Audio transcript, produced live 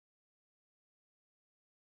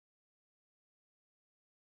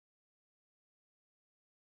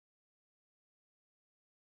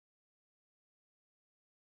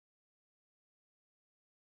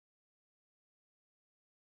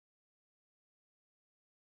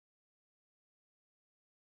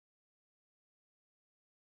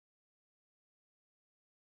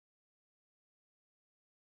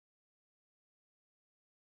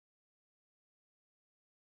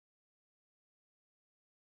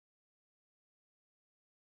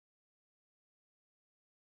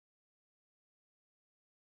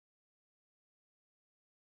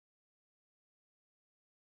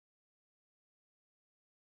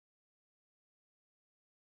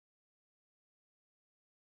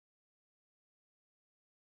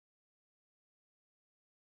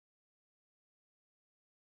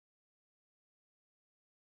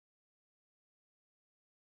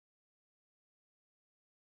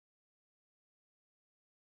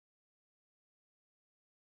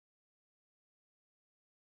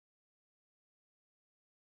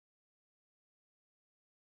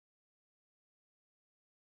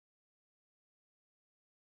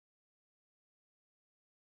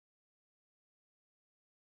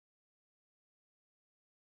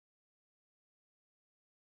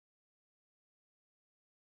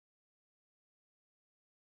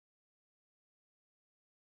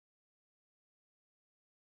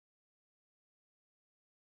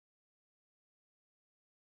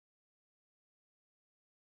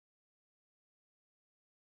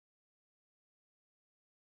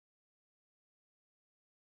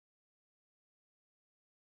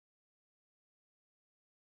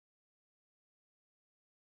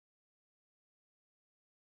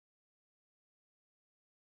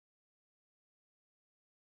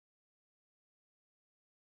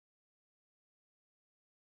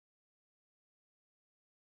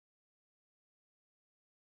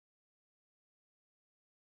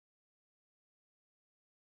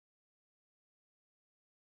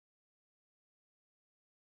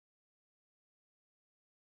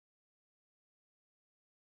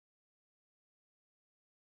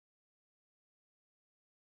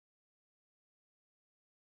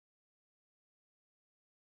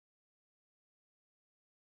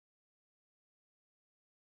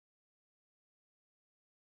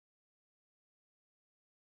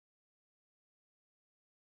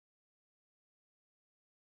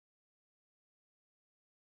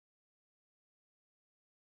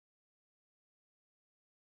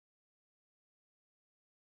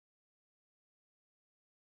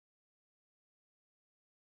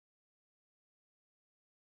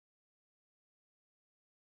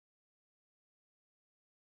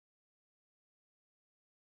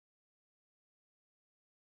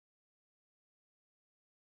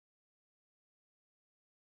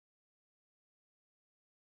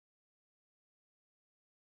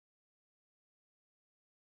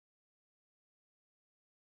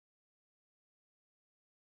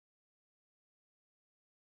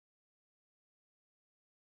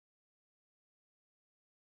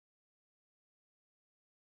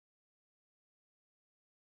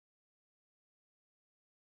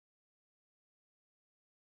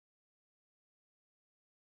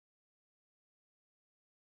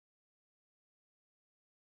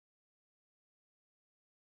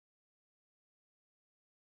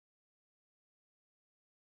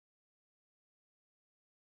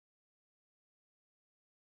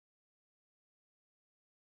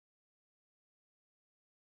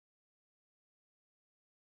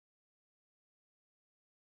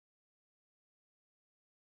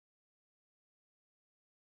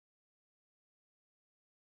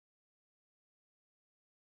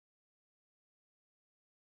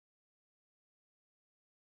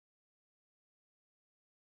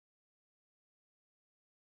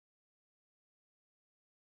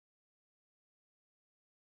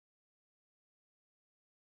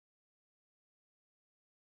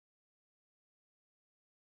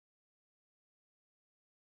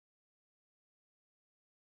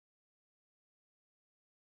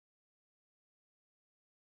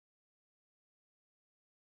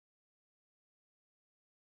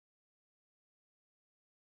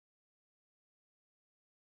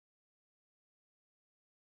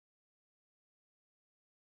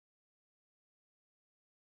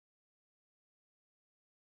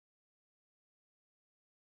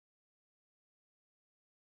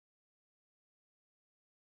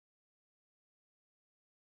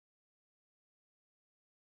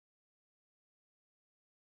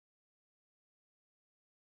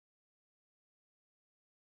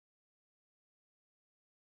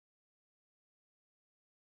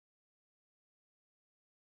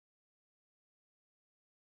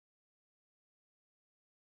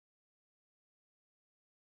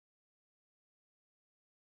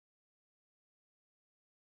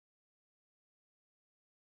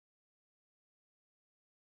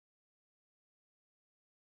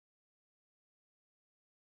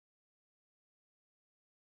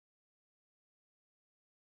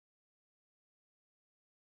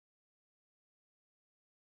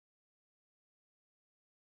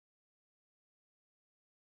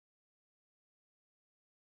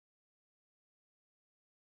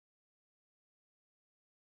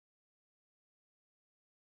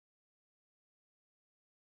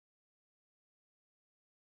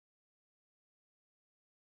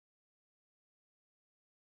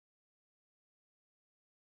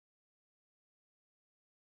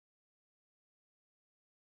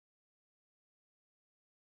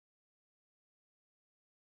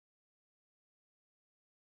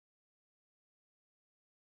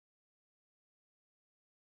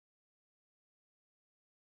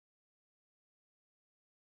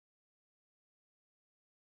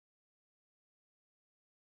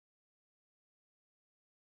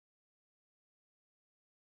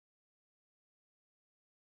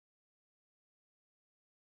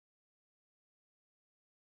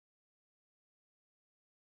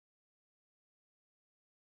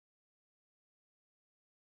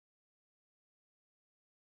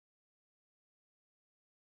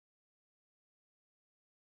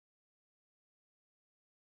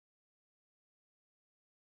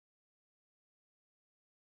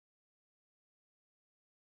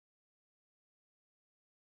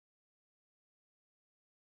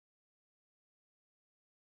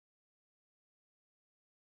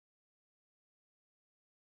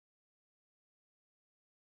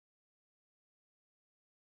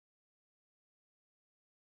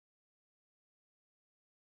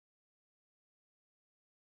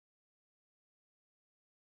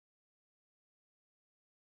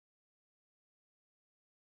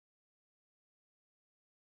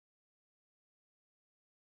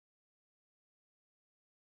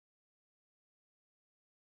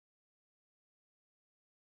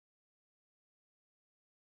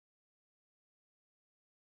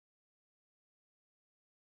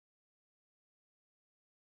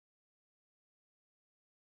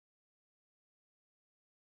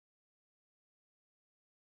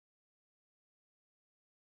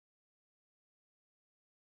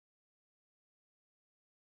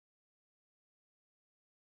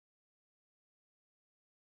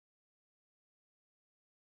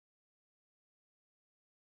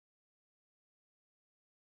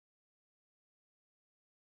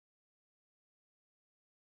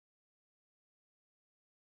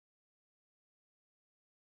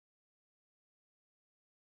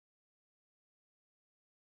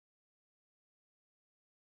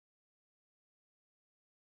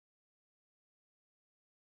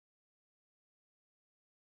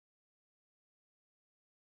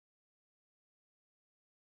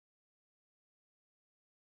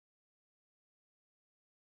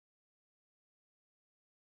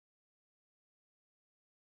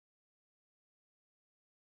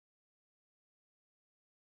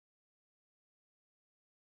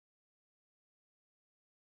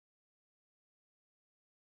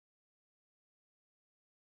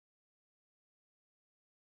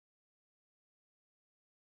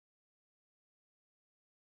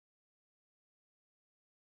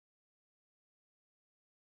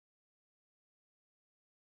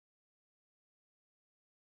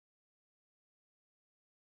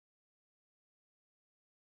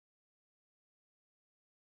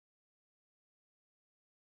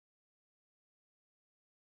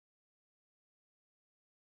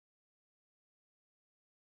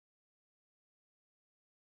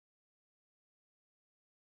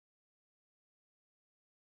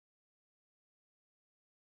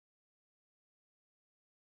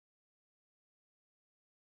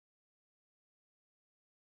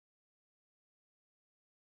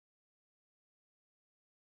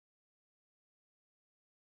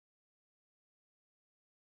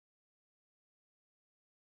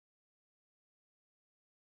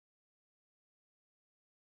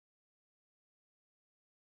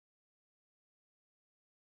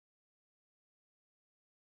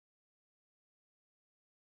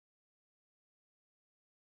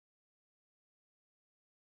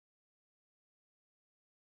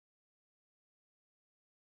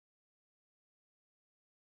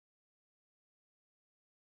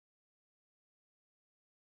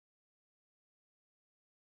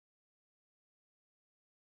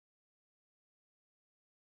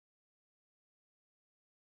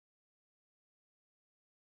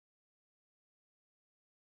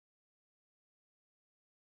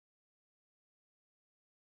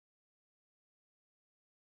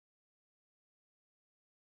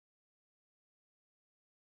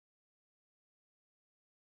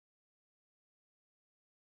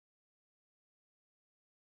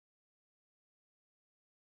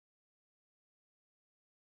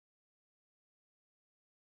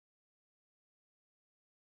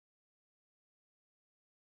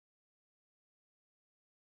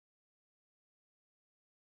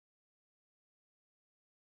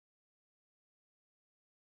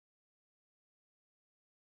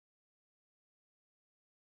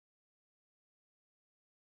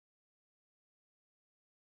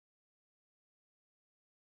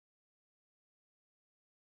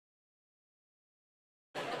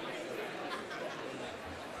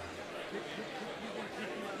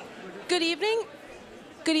Good evening.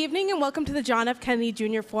 Good evening and welcome to the John F. Kennedy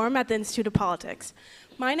Jr. Forum at the Institute of Politics.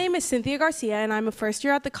 My name is Cynthia Garcia and I'm a first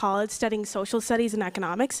year at the college studying social studies and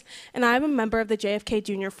economics, and I'm a member of the JFK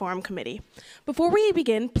Jr. Forum Committee. Before we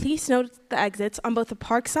begin, please note the exits on both the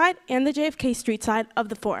park side and the JFK street side of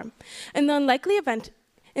the forum. In the unlikely event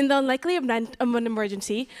of an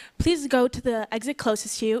emergency, please go to the exit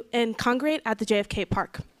closest to you and congregate at the JFK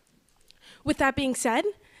Park. With that being said,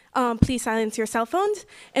 please silence your cell phones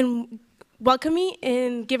and welcome me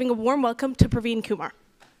in giving a warm welcome to Praveen Kumar.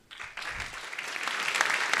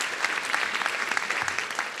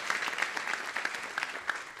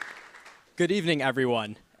 Good evening,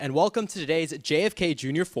 everyone, and welcome to today's JFK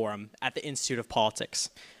Junior Forum at the Institute of Politics.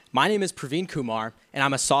 My name is Praveen Kumar, and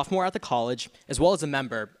I'm a sophomore at the college, as well as a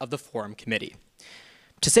member of the Forum Committee.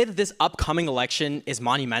 To say that this upcoming election is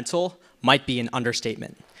monumental might be an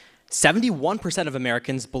understatement. 71% of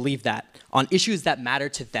Americans believe that, on issues that matter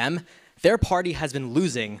to them, their party has been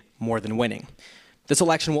losing more than winning. This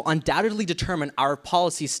election will undoubtedly determine our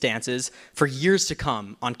policy stances for years to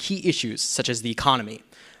come on key issues such as the economy,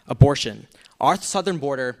 abortion, our southern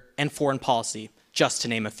border, and foreign policy, just to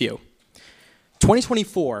name a few.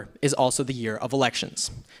 2024 is also the year of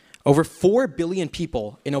elections. Over 4 billion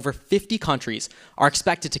people in over 50 countries are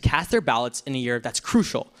expected to cast their ballots in a year that's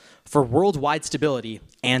crucial for worldwide stability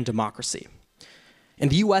and democracy. In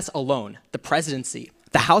the US alone, the presidency,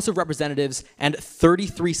 the House of Representatives, and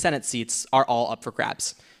 33 Senate seats are all up for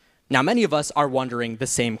grabs. Now, many of us are wondering the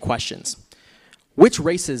same questions. Which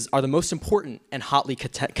races are the most important and hotly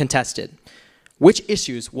contested? Which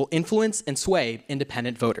issues will influence and sway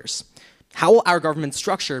independent voters? How will our government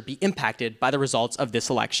structure be impacted by the results of this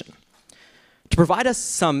election? To provide us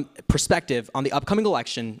some perspective on the upcoming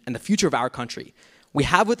election and the future of our country, we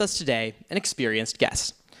have with us today an experienced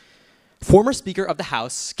guest. Former Speaker of the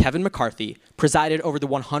House, Kevin McCarthy, presided over the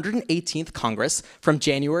 118th Congress from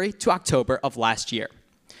January to October of last year.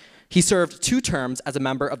 He served 2 terms as a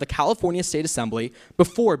member of the California State Assembly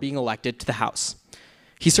before being elected to the House.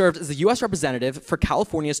 He served as the U.S. Representative for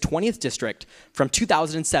California's 20th District from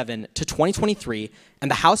 2007 to 2023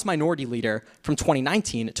 and the House Minority Leader from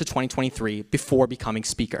 2019 to 2023 before becoming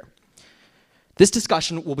Speaker. This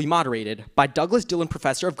discussion will be moderated by Dillon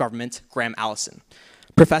Professor of Government, Graham Allison.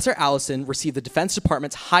 Professor Allison received the Defense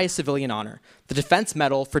Department's highest civilian honor, the Defense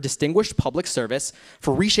Medal for Distinguished Public Service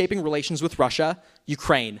for reshaping relations with Russia,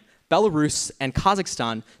 Ukraine, Belarus, and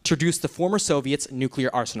Kazakhstan to reduce the former Soviet's nuclear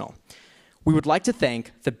arsenal. We would like to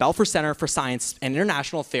thank the Belfer Center for Science and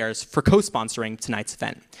International Affairs for co-sponsoring tonight's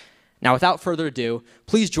event. Now, without further ado,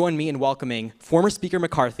 please join me in welcoming former Speaker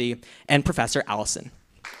McCarthy and Professor Allison.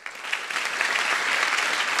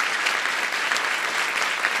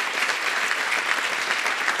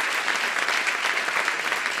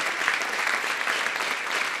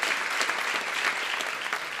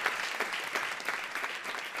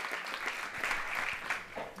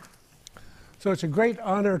 So it's a great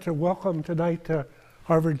honor to welcome tonight to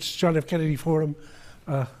Harvard's John F. Kennedy Forum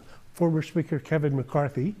former Speaker Kevin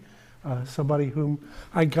McCarthy, somebody whom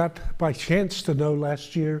I got by chance to know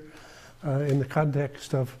last year in the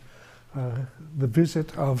context of the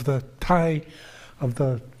visit of the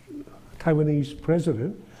Taiwanese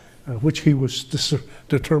president, which he was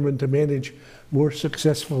determined to manage more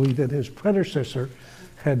successfully than his predecessor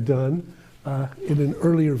had done in an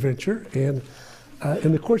earlier venture. And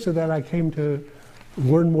in the course of that, I came to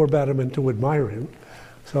learn more about him and to admire him.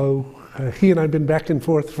 So he and I have been back and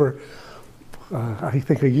forth for, I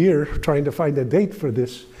think, a year trying to find a date for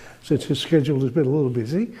this, since his schedule has been a little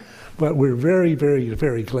busy. But we're very, very,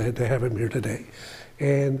 very glad to have him here today.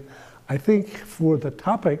 And I think for the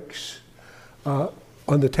topics on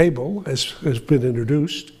the table, as has been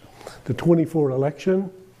introduced, the 24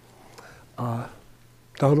 election,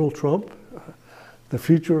 Donald Trump, the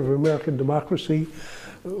future of American democracy.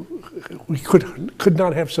 We could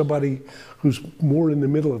not have somebody who's more in the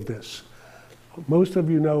middle of this. Most of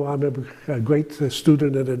you know I'm a great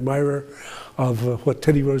student and admirer of what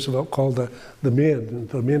Teddy Roosevelt called the men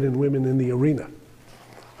and women in the arena.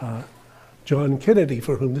 John Kennedy,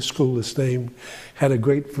 for whom this school is named, had a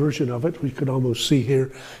great version of it. We could almost see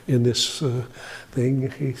here in this thing.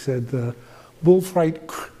 He said, bullfight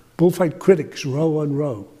critics, row on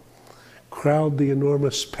row, crowd the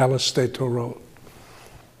enormous Place de Taureau,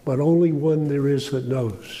 but only one there is that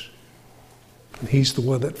knows, and he's the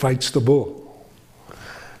one that fights the bull.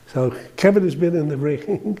 So Kevin has been in the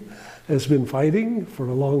ring, has been fighting for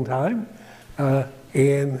a long time,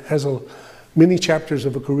 and has many chapters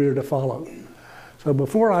of a career to follow. So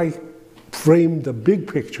before I frame the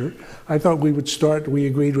big picture, I thought we would start, we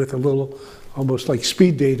agreed with a little, almost like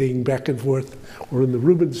speed dating back and forth, or in the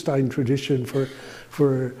Rubinstein tradition for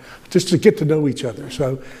just to get to know each other.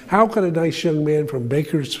 So how could a nice young man from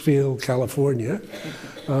Bakersfield, California,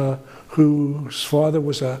 whose father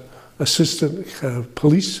was a assistant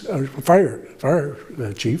police or fire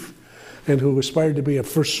chief, and who aspired to be a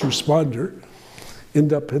first responder,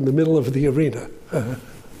 end up in the middle of the arena?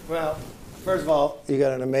 Well, first of all, you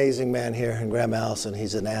got an amazing man here in Graham Allison.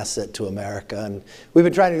 He's an asset to America, and we've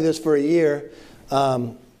been trying to do this for a year.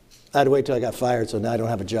 I had to wait till I got fired, so now I don't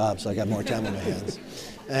have a job, so I got more time on my hands.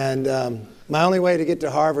 And my only way to get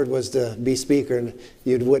to Harvard was to be speaker, and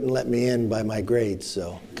you wouldn't let me in by my grades.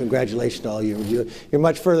 So congratulations to all you. You're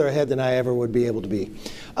much further ahead than I ever would be able to be.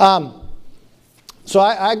 So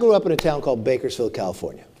I grew up in a town called Bakersfield,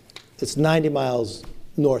 California. It's 90 miles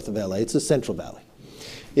north of LA. It's the Central Valley.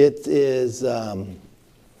 It is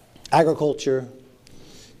agriculture,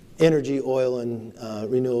 energy, oil, and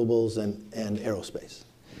renewables, and aerospace.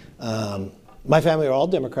 My family are all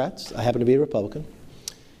Democrats. I happen to be a Republican.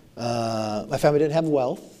 My family didn't have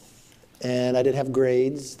wealth, and I didn't have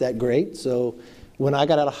grades that great. So when I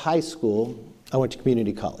got out of high school, I went to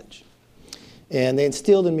community college. And they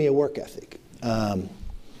instilled in me a work ethic.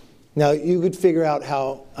 Now, you could figure out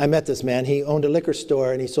how I met this man. He owned a liquor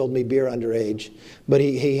store, and he sold me beer underage, but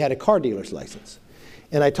he had a car dealer's license.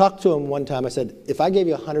 And I talked to him one time. I said, if I gave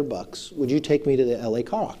you $100, would you take me to the LA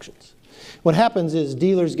car auctions? What happens is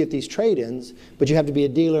dealers get these trade-ins, but you have to be a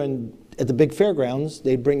dealer at the big fairgrounds.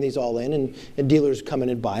 They'd bring these all in, and dealers come in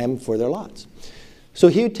and buy them for their lots. So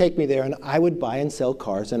he would take me there, and I would buy and sell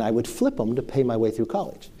cars, and I would flip them to pay my way through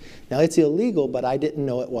college. Now, it's illegal, but I didn't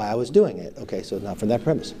know it why I was doing it. Okay, so not from that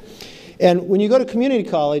premise. And when you go to community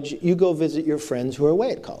college, you go visit your friends who are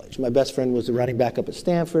away at college. My best friend was running back up at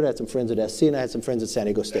Stanford. I had some friends at SC, and I had some friends at San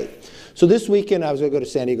Diego State. So this weekend, I was going to go to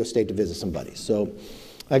San Diego State to visit some buddies. So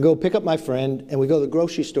I go pick up my friend, and we go to the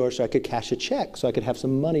grocery store so I could cash a check, so I could have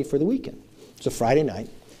some money for the weekend. It's a Friday night.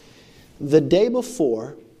 The day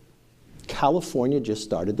before, California just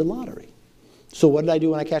started the lottery. So what did I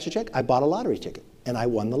do when I cashed a check? I bought a lottery ticket, and I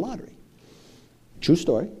won the lottery. True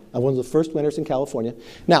story. I was one of the first winners in California.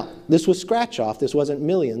 Now, this was scratch off. This wasn't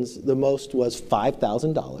millions. The most was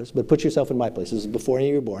 $5,000. But put yourself in my place. This is before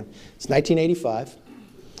you were born. It's 1985.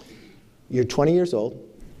 You're 20 years old.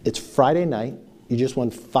 It's Friday night. You just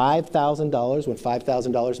won $5,000 when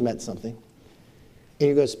 $5,000 meant something. And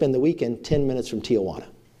you're going to spend the weekend 10 minutes from Tijuana.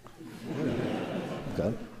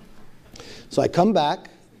 Okay. So I come back.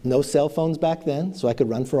 No cell phones back then, so I could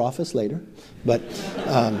run for office later. But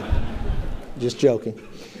just joking.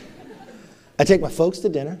 I take my folks to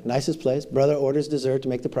dinner, nicest place. Brother orders dessert to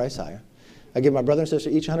make the price higher. I give my brother and sister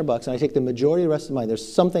each $100, and I take the majority of the rest of the money.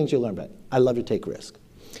 There's some things you'll learn about. I love to take risk.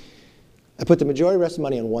 I put the majority of the rest of the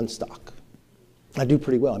money in one stock. I do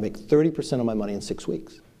pretty well. I make 30% of my money in 6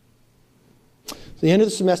 weeks. So the end of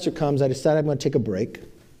the semester comes. I decide I'm going to take a break.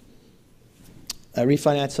 I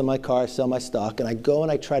refinance on my car, I sell my stock, and I go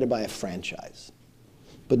and I try to buy a franchise.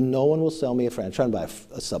 But no one will sell me a franchise. I'm trying to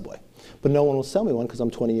buy a Subway. But no one will sell me one because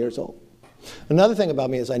I'm 20 years old. Another thing about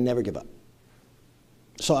me is I never give up.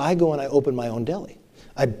 So I go and I open my own deli.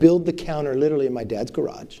 I build the counter literally in my dad's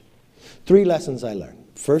garage. 3 lessons I learned.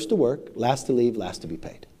 First to work, last to leave, last to be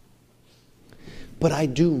paid. But I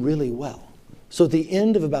do really well. So at the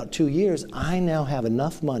end of about 2 years, I now have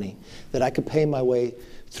enough money that I could pay my way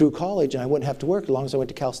through college, and I wouldn't have to work as long as I went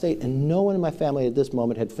to Cal State. And no one in my family at this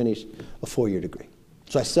moment had finished a 4-year degree.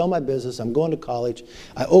 So I sell my business. I'm going to college.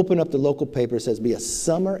 I open up the local paper. It says, be a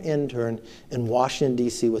summer intern in Washington,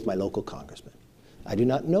 D.C. with my local congressman. I do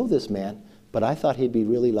not know this man, but I thought he'd be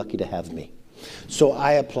really lucky to have me. So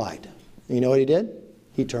I applied. And you know what he did?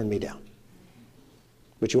 He turned me down.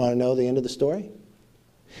 But you want to know the end of the story?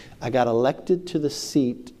 I got elected to the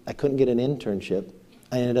seat. I couldn't get an internship.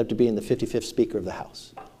 I ended up being the 55th Speaker of the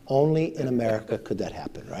House. Only in America could that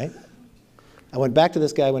happen, right? I went back to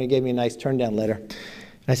this guy when he gave me a nice turn-down letter.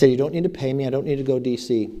 And I said, you don't need to pay me. I don't need to go to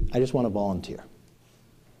D.C. I just want to volunteer.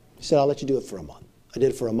 He said, I'll let you do it for a month. I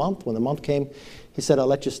did it for a month. When the month came, he said, I'll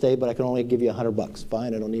let you stay, but I can only give you $100.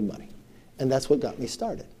 Fine, I don't need money. And that's what got me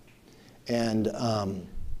started. And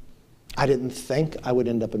I didn't think I would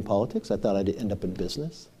end up in politics. I thought I'd end up in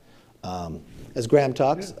business. As Graham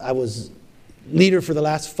talks, I was leader for the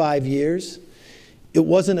last 5 years. It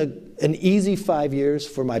wasn't an easy 5 years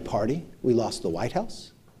for my party. We lost the White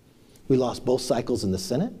House. We lost both cycles in the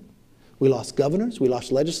Senate. We lost governors. We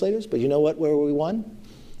lost legislators. But you know what? Where we won?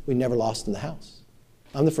 We never lost in the House.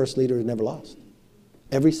 I'm the first leader who never lost.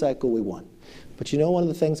 Every cycle we won. But you know one of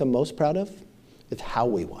the things I'm most proud of? Is how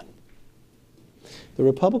we won. The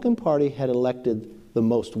Republican Party had elected the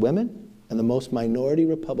most women and the most minority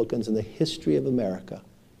Republicans in the history of America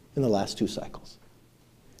in the last 2 cycles.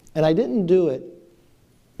 And I didn't do it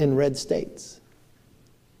in red states.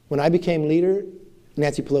 When I became leader,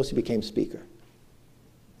 Nancy Pelosi became Speaker.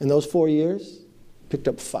 In those 4 years, picked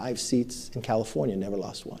up 5 seats in California, never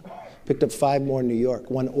lost one. Picked up 5 more in New York,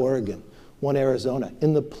 1 Oregon, 1 Arizona.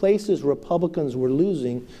 In the places Republicans were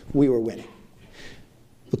losing, we were winning.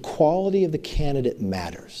 The quality of the candidate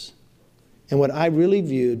matters. And what I really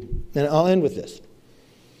viewed, and I'll end with this,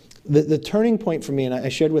 the turning point for me, and I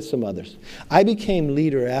shared with some others, I became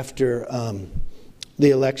leader after the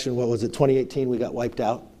election, 2018, we got wiped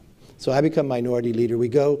out. So I become minority leader. We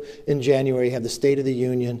go in January, have the State of the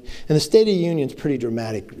Union, and the State of the Union is pretty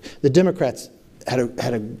dramatic. The Democrats had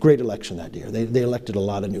a great election that year. They elected a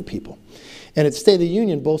lot of new people. And at State of the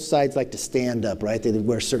Union, both sides like to stand up, right? They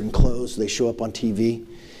wear certain clothes, so they show up on TV.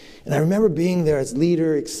 And I remember being there as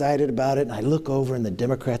leader, excited about it, and I look over and the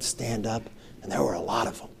Democrats stand up, and there were a lot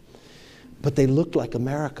of them. But they looked like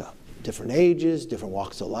America, different ages, different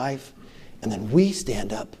walks of life. And then we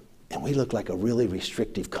stand up, and we look like a really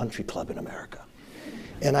restrictive country club in America.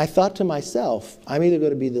 And I thought to myself, I'm either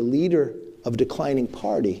going to be the leader of a declining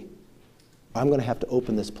party, or I'm going to have to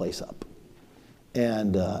open this place up.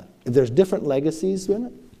 And if there's different legacies in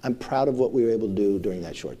it, I'm proud of what we were able to do during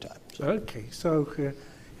that short time. So. Okay, so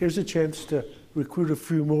here's a chance to recruit a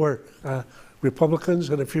few more Republicans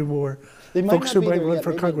and a few more folks who might run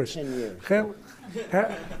for Congress.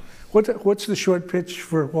 What's the short pitch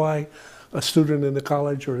for why a student in the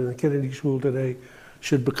college or in the Kennedy School today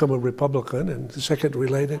should become a Republican, and the second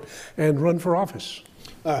related, and run for office?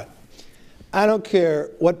 All right. I don't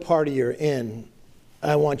care what party you're in,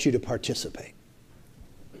 I want you to participate.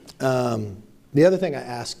 The other thing I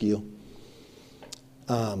ask you,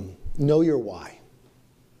 know your why.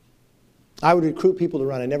 I would recruit people to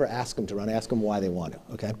run. I never ask them to run. I ask them why they want to,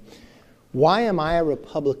 okay? Why am I a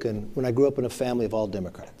Republican when I grew up in a family of all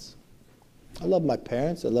Democrats? I love my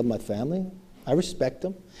parents. I love my family. I respect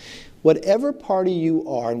them. Whatever party you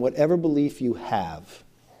are and whatever belief you have,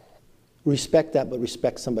 respect that, but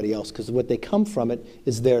respect somebody else, because what they come from it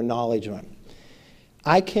is their knowledge on it.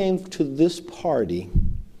 I came to this party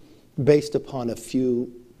based upon a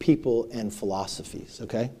few people and philosophies,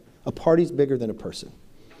 okay? A party's bigger than a person.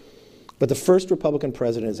 But the first Republican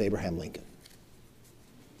president is Abraham Lincoln.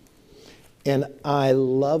 And I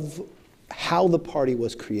love how the party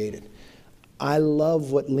was created. I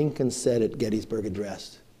love what Lincoln said at Gettysburg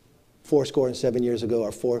Address. 7 years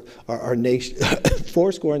ago, our nation,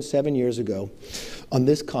 7 years ago, on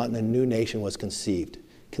this continent, a new nation was conceived.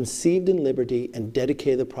 Conceived in liberty and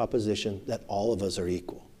dedicated to the proposition that all of us are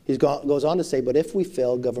equal. He goes on to say, but if we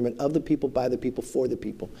fail, government of the people, by the people, for the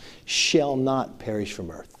people, shall not perish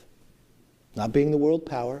from earth. Not being the world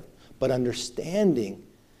power, but understanding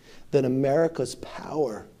that America's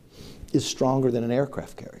power is stronger than an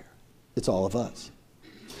aircraft carrier. It's all of us.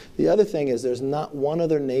 The other thing is there's not one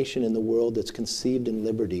other nation in the world that's conceived in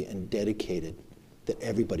liberty and dedicated that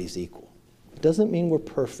everybody's equal. It doesn't mean we're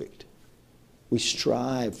perfect. We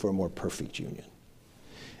strive for a more perfect union.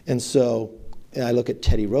 And so I look at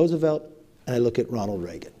Teddy Roosevelt and I look at Ronald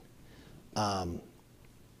Reagan.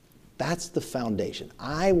 That's the foundation.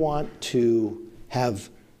 I want to have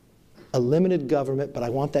a limited government, but I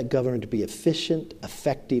want that government to be efficient,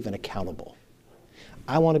 effective, and accountable.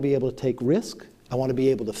 I want to be able to take risk. I want to be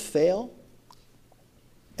able to fail.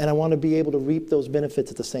 And I want to be able to reap those benefits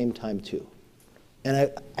at the same time, too.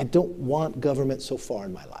 And I don't want government so far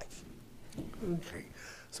in my life. Okay.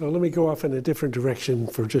 So let me go off in a different direction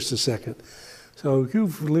for just a second. So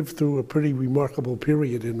you've lived through a pretty remarkable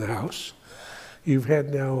period in the House. You've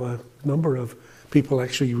had now a number of people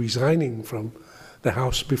actually resigning from the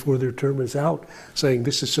House before their term is out, saying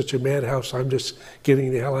this is such a madhouse, I'm just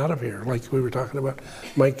getting the hell out of here, like we were talking about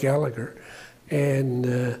Mike Gallagher. And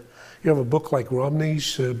you have a book like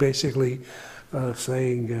Romney's basically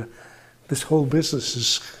saying this whole business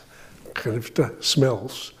is kind of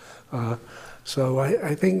smells. So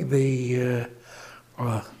I think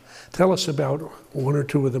tell us about one or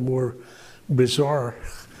two of the more bizarre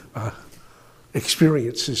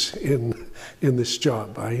experiences in this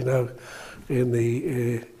job. I know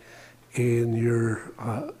in your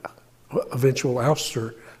eventual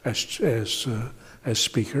ouster as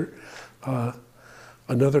Speaker,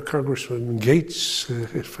 another Congressman Gates,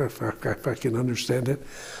 if I can understand it,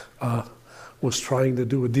 was trying to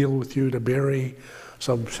do a deal with you to bury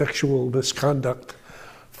some sexual misconduct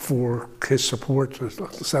for his support.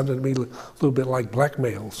 It sounded to me a little bit like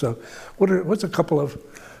blackmail. So what's a couple of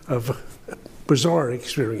bizarre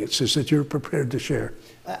experiences that you're prepared to share?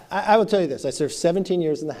 I will tell you this. I served 17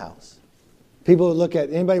 years in the House. People look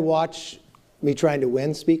at, anybody watch me trying to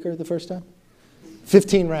win Speaker the first time?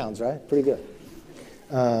 15 rounds, right? Pretty good.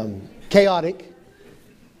 Chaotic.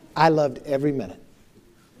 I loved every minute.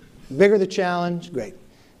 Bigger the challenge, great.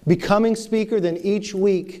 Becoming Speaker, then each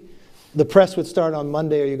week, the press would start on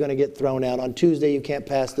Monday, or you're going to get thrown out. On Tuesday, you can't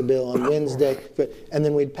pass the bill. On Wednesday, and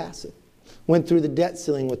then we'd pass it. Went through the debt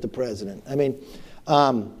ceiling with the president. I mean,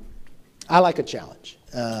 I like a challenge.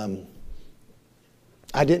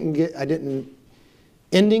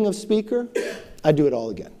 Ending of Speaker, I'd do it all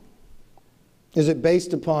again. Is it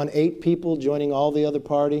based upon 8 people joining all the other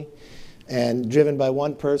party and driven by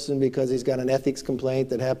one person because he's got an ethics complaint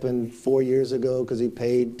that happened 4 years ago because he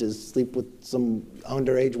paid to sleep with some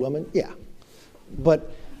underage woman? Yeah.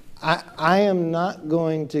 But I am not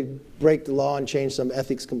going to break the law and change some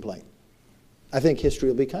ethics complaint. I think history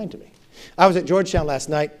will be kind to me. I was at Georgetown last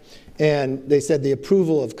night, and they said the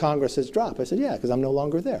approval of Congress has dropped. I said, yeah, because I'm no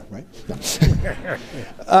longer there, right?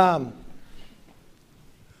 No.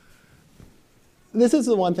 This is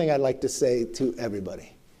the one thing I'd like to say to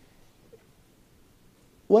everybody.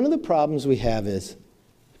 One of the problems we have is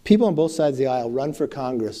people on both sides of the aisle run for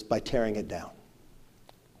Congress by tearing it down.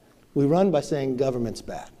 We run by saying government's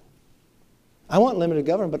bad. I want limited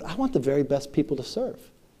government, but I want the very best people to serve.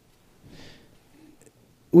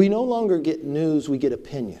 We no longer get news, we get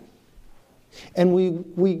opinion. And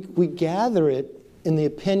we gather it in the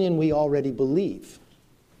opinion we already believe.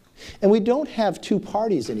 And we don't have 2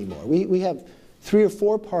 parties anymore. We have 3 or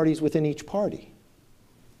 4 parties within each party.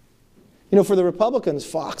 You know, for the Republicans,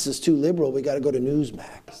 Fox is too liberal. We got to go to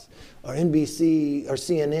Newsmax, or NBC, or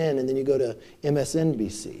CNN, and then you go to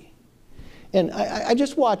MSNBC. And I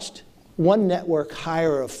just watched one network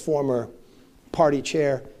hire a former party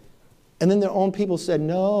chair, and then their own people said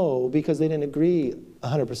no because they didn't agree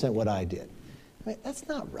 100% what I did. I mean, that's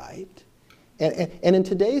not right. And in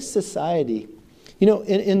today's society, you know,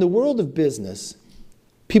 in the world of business,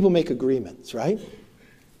 people make agreements, right?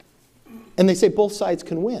 And they say both sides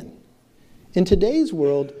can win. In today's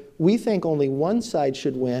world, we think only one side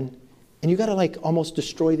should win, and you got to like almost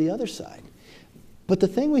destroy the other side. But the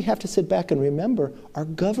thing we have to sit back and remember, our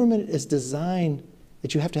government is designed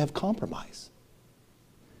that you have to have compromise.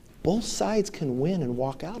 Both sides can win and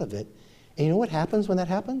walk out of it. And you know what happens when that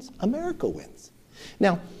happens? America wins.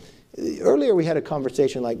 Now, earlier we had a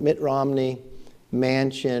conversation like Mitt Romney,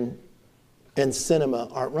 Manchin, and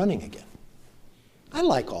Sinema aren't running again. I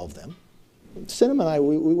like all of them. Sinema and I,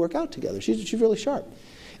 we work out together. She's really sharp.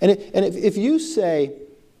 And if you say,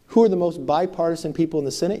 who are the most bipartisan people in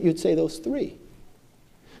the Senate, you'd say those 3.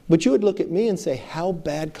 But you would look at me and say, how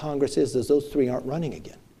bad Congress is that those 3 aren't running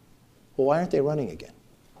again. Well, why aren't they running again?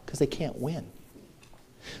 Because they can't win.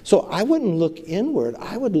 So I wouldn't look inward.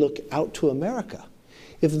 I would look out to America.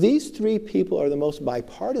 If these 3 people are the most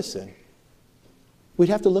bipartisan, we'd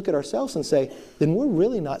have to look at ourselves and say, then we're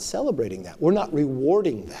really not celebrating that. We're not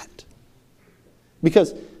rewarding that.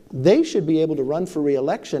 Because they should be able to run for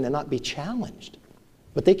re-election and not be challenged.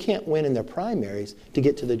 But they can't win in their primaries to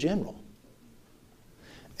get to the general.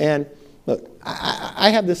 And look,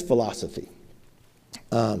 I have this philosophy.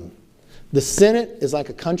 The Senate is like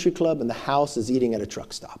a country club and the House is eating at a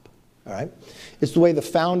truck stop. All right? It's the way the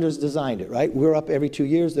founders designed it, right? We're up every 2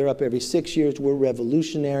 years, they're up every 6 years, we're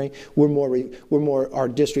revolutionary, our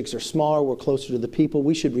districts are smaller, we're closer to the people,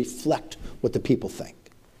 we should reflect what the people think,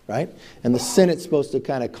 right? And the Senate's supposed to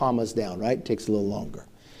kind of calm us down, right? It takes a little longer.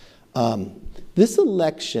 This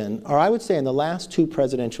election, or I would say in the last 2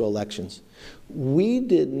 presidential elections, we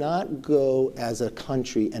did not go as a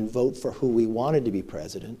country and vote for who we wanted to be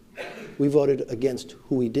president. We voted against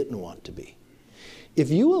who we didn't want to be. If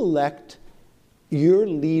you elect your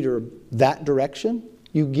leader that direction,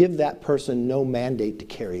 you give that person no mandate to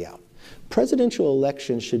carry out. Presidential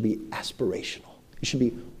elections should be aspirational. It should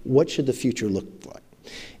be, what should the future look like?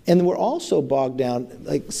 And we're also bogged down,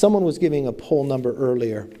 like someone was giving a poll number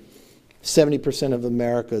earlier, 70% of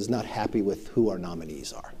America is not happy with who our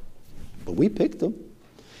nominees are. But we picked them.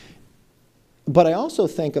 But I also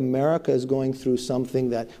think America is going through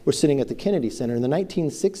something that we're sitting at the Kennedy Center. In the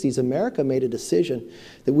 1960s, America made a decision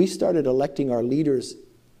that we started electing our leaders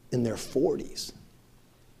in their 40s.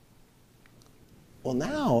 Well,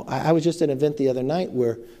 now, I was just at an event the other night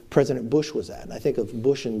where President Bush was at, and I think of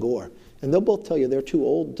Bush and Gore. And they'll both tell you they're too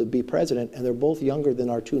old to be president, and they're both younger than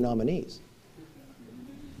our 2 nominees.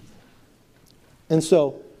 And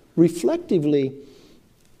so, reflectively,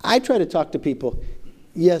 I try to talk to people,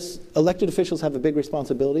 yes, elected officials have a big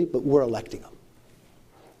responsibility, but we're electing them.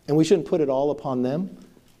 And we shouldn't put it all upon them.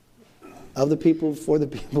 Of the people, for the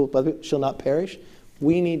people, but shall not perish.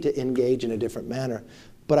 We need to engage in a different manner.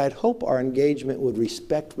 but I'd hope our engagement would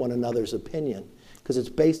respect one another's opinion, because it's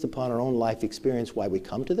based upon our own life experience why we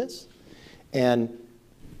come to this. And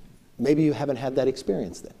maybe you haven't had that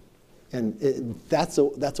experience then. And that's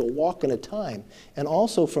a walk in a time. And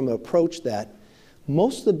also from an approach that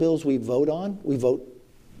most of the bills we vote on, we vote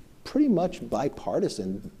pretty much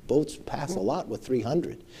bipartisan. Votes pass a lot with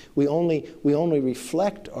 300. We only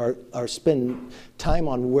reflect or spend time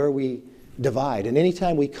on where we divide. And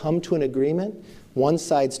anytime we come to an agreement, one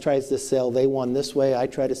side tries to sell, they won this way, I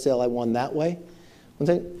try to sell, I won that way. I'm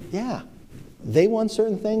saying, yeah, they won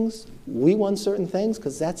certain things, we won certain things,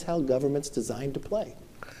 because that's how government's designed to play.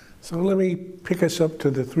 So let me pick us up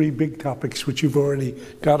to the three big topics which you've already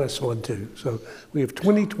got us onto. So we have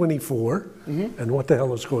 2024 and what the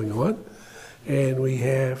hell is going on. And we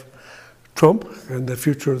have Trump and the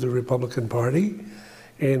future of the Republican Party.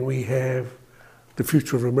 And we have the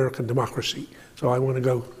future of American democracy. So I want to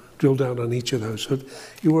go drill down on each of those. So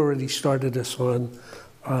you already started us on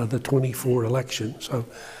the 24 election. So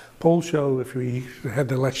polls show if we had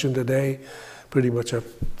the election today, pretty much a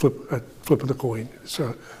flip of the coin.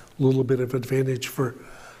 So a little bit of advantage for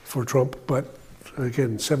Trump, but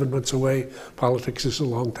again, 7 months away, politics is a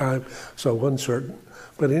long time, so uncertain.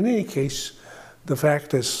 But in any case, the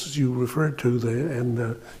fact, as you referred to and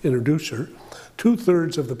the introducer,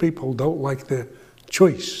 2/3 of the people don't like the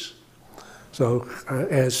choice. So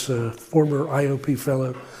as former IOP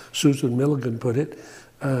fellow Susan Milligan put it,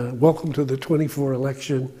 welcome to the 24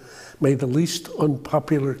 election, may the least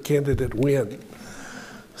unpopular candidate win.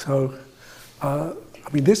 So, I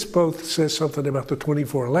mean, this both says something about the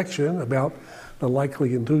 24 election, about the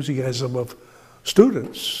likely enthusiasm of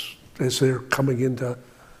students as they're coming into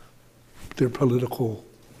their political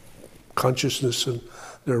consciousness and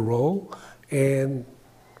their role, and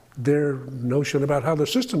their notion about how the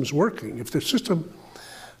system's working. If the system,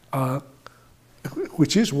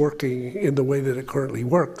 which is working in the way that it currently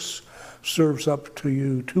works, serves up to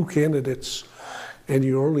you two candidates, and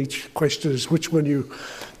your only question is which one you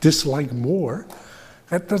dislike more,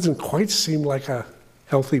 that doesn't quite seem like a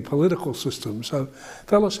healthy political system. So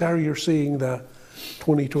tell us how you're seeing the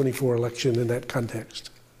 2024 election in that context.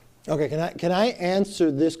 Okay, can I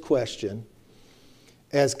answer this question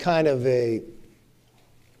as kind of a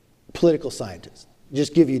political scientist?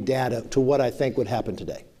 Just give you data to what I think would happen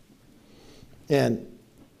today. And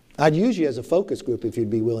I'd use you as a focus group if you'd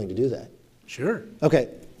be willing to do that. Sure. Okay,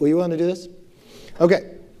 will you willing to do this?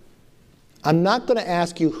 Okay, I'm not going to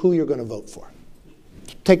ask you who you're going to vote for.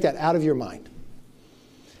 Take that out of your mind.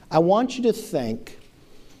 I want you to think,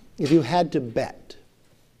 if you had to bet,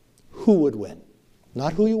 who would win?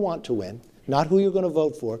 Not who you want to win, not who you're going to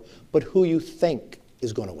vote for, but who you think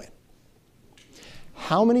is going to win.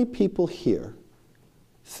 How many people here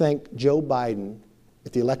think Joe Biden,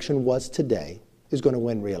 if the election was today, is going to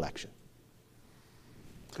win re-election?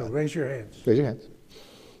 So raise your hands. Raise your hands.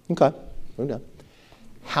 Okay, we're done.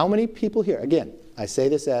 How many people here, again, I say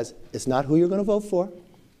this as, it's not who you're going to vote for,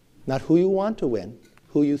 not who you want to win,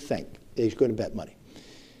 who you think is going to bet money.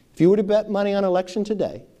 If you were to bet money on election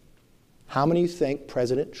today, how many of you think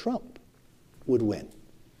President Trump would win?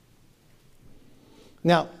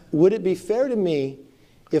 Now, would it be fair to me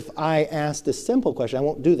if I asked a simple question? I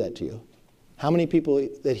won't do that to you. How many people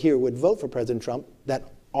that here would vote for President Trump,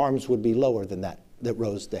 that arms would be lower than that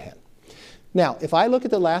rose the hand? Now, if I look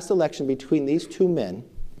at the last election between these two men,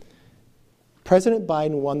 President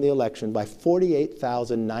Biden won the election by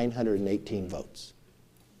 48,918 votes.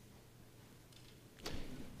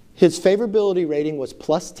 His favorability rating was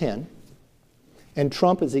 +10, and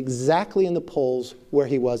Trump is exactly in the polls where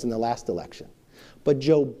he was in the last election. But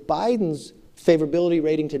Joe Biden's favorability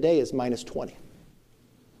rating today is -20.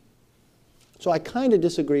 So I kind of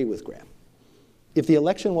disagree with Graham. If the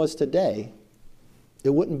election was today,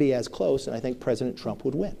 it wouldn't be as close, and I think President Trump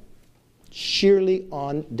would win, sheerly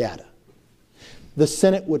on data. The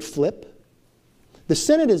Senate would flip. The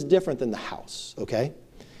Senate is different than the House, okay?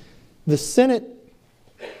 The Senate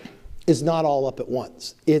is not all up at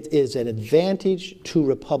once. It is an advantage to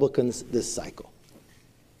Republicans this cycle.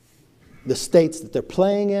 The states that they're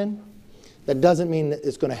playing in, that doesn't mean that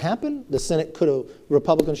it's going to happen. The Senate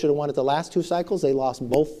Republicans should have won it the last two cycles. They lost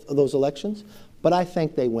both of those elections. But I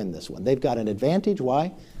think they win this one. They've got an advantage.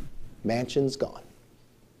 Why? Manchin's gone.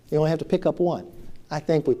 You only have to pick up one. I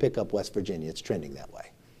think we pick up West Virginia. It's trending that way.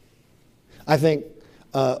 I think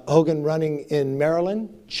Hogan running in Maryland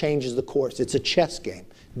changes the course. It's a chess game.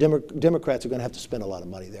 Democrats are going to have to spend a lot of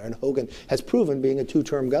money there. And Hogan has proven being a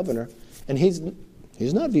two-term governor, and he's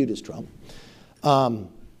not viewed as Trump.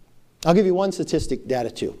 I'll give you one statistic data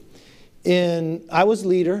too. I was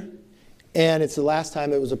leader, and it's the last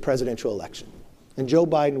time it was a presidential election. and Joe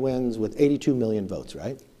Biden wins with 82 million votes,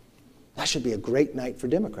 right? That should be a great night for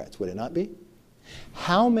Democrats, would it not be?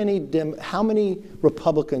 How many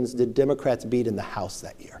Republicans did Democrats beat in the House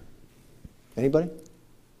that year? Anybody?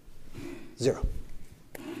 0.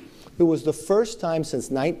 It was the first time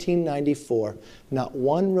since 1994 not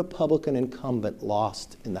one Republican incumbent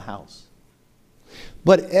lost in the House.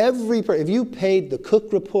 But if you paid the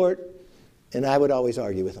Cook report, and I would always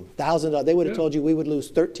argue with them, $1,000, they would have told you we would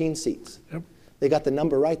lose 13 seats. Yep. They got the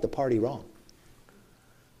number right, the party wrong.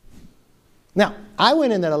 Now, I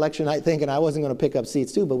went in that election night thinking I wasn't going to pick up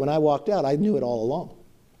seats too, but when I walked out, I knew it all along.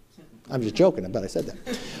 I'm just joking, but I said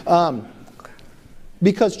that.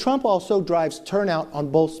 Because Trump also drives turnout on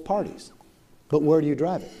both parties. But where do you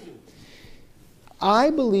drive it? I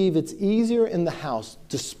believe it's easier in the House,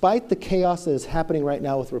 despite the chaos that is happening right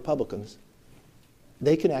now with Republicans,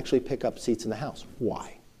 they can actually pick up seats in the House.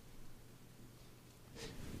 Why?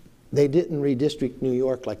 They didn't redistrict New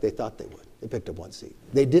York like they thought they would. They picked up 1 seat.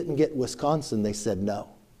 They didn't get Wisconsin. They said no.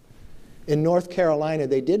 In North Carolina,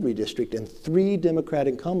 they did redistrict, and 3 Democrat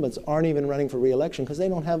incumbents aren't even running for re-election because they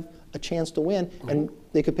don't have a chance to win, and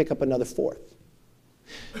they could pick up another 4th.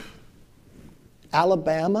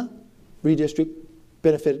 Alabama redistrict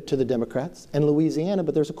benefited to the Democrats, and Louisiana,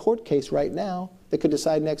 but there's a court case right now that could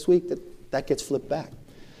decide next week that gets flipped back.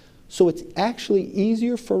 So it's actually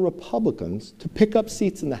easier for Republicans to pick up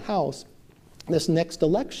seats in the House this next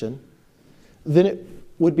election than it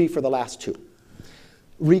would be for the last 2.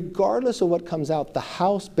 Regardless of what comes out, the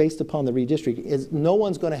House, based upon the redistricting, is no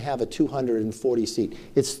one's going to have a 240 seat.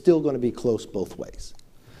 It's still going to be close both ways.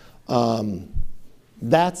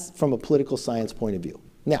 That's from a political science point of view.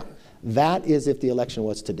 Now, that is if the election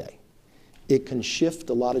was today. It can shift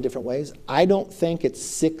a lot of different ways. I don't think it's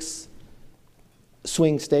 6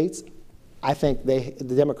 swing states. I think the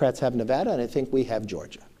Democrats have Nevada, and I think we have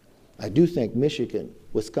Georgia. I do think Michigan,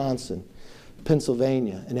 Wisconsin,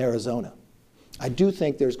 Pennsylvania, and Arizona. I do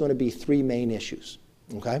think there's going to be 3 main issues,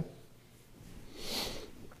 okay?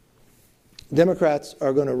 Democrats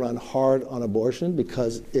are going to run hard on abortion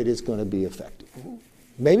because it is going to be effective.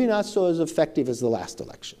 Maybe not so as effective as the last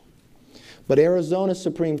election. But Arizona's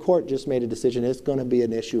Supreme Court just made a decision it's going to be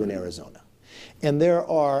an issue in Arizona. And there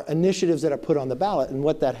are initiatives that are put on the ballot, and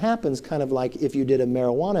what that happens, kind of like if you did a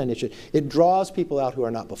marijuana initiative, it draws people out who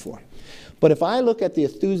are not before. But if I look at the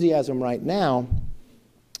enthusiasm right now,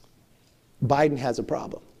 Biden has a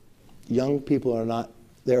problem. Young people are not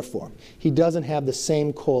there for him. He doesn't have the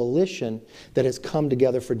same coalition that has come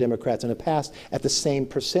together for Democrats in the past at the same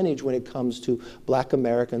percentage when it comes to Black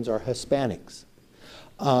Americans or Hispanics.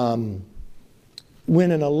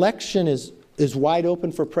 When an election is wide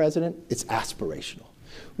open for president, it's aspirational.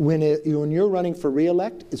 When you're running for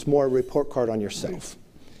re-elect, it's more a report card on yourself.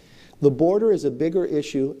 The border is a bigger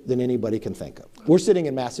issue than anybody can think of. We're sitting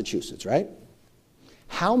in Massachusetts, right?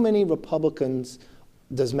 How many Republicans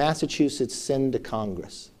does Massachusetts send to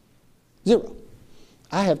Congress? 0.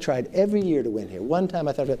 I have tried every year to win here. One time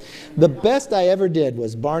I thought, the best I ever did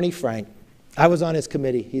was Barney Frank. I was on his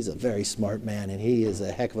committee. He's a very smart man, and he is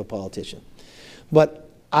a heck of a politician. But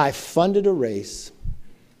I funded a race,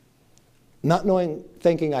 not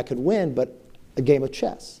thinking I could win, but a game of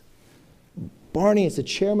chess. Barney is the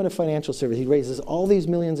chairman of financial services. He raises all these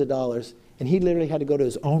millions of dollars, and he literally had to go to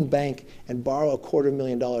his own bank and borrow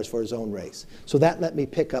 $250,000 for his own race. So that let me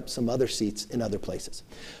pick up some other seats in other places.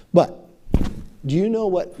 But do you know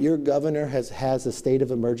what your governor has a state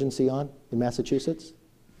of emergency on in Massachusetts?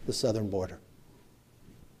 The southern border.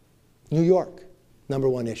 New York,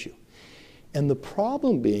 #1 issue. And the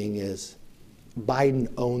problem being is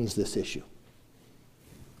Biden owns this issue.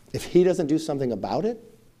 If he doesn't do something about it,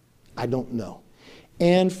 I don't know.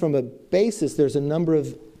 And from a basis, there's a number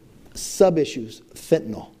of sub-issues.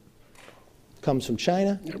 Fentanyl comes from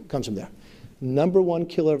China, comes from there. #1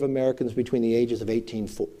 killer of Americans between the ages of 18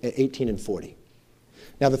 and 40.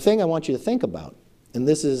 Now, the thing I want you to think about, and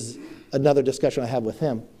this is another discussion I have with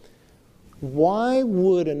him, why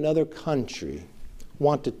would another country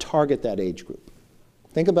want to target that age group?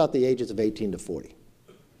 Think about the ages of 18 to 40.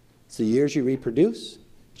 It's the years you reproduce.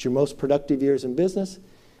 It's your most productive years in business.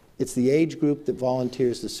 It's the age group that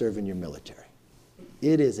volunteers to serve in your military.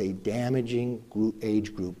 It is a damaging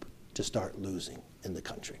age group to start losing in the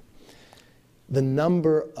country. The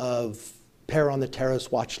number of pair on the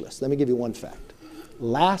terrorist watch list. Let me give you one fact.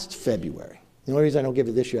 Last February, the only reason I don't give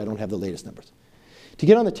it this year, I don't have the latest numbers. To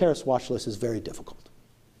get on the terrorist watch list is very difficult.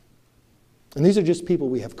 And these are just people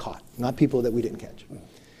we have caught, not people that we didn't catch.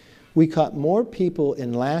 We caught more people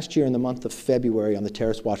in last year in the month of February on the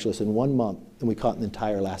terrorist watch list in 1 month than we caught in the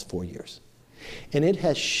entire last 4 years. And it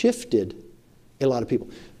has shifted a lot of people.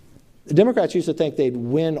 The Democrats used to think they'd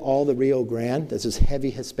win all the Rio Grande. This is heavy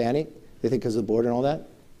Hispanic. They think because of the border and all that.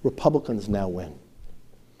 Republicans now win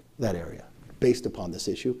that area based upon this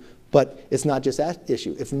issue. But it's not just that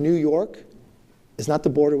issue. If New York is not the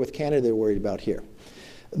border with Canada they're worried about here.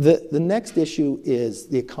 The next issue is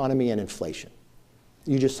the economy and inflation.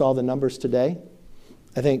 You just saw the numbers today.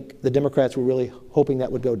 I think the Democrats were really hoping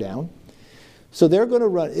that would go down. So they're going to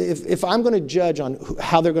run, if I'm going to judge on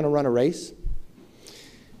how they're going to run a race,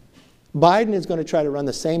 Biden is going to try to run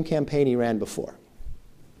the same campaign he ran before.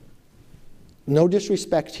 No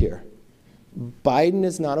disrespect here. Biden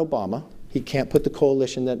is not Obama. He can't put the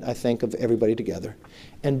coalition that I think of everybody together.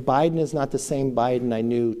 And Biden is not the same Biden I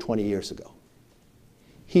knew 20 years ago.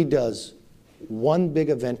 He does one big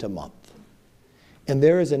event a month. And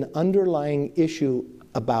there is an underlying issue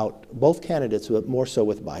about both candidates, but more so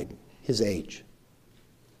with Biden, his age.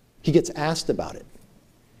 He gets asked about it.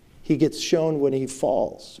 He gets shown when he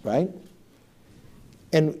falls, right?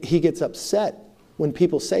 And he gets upset when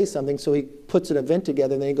people say something, so he puts an event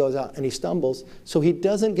together, and then he goes out and he stumbles. So he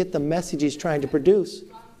doesn't get the message he's trying to produce.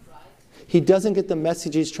 He doesn't get the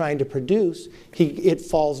message he's trying to produce. It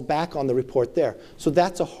falls back on the report there. So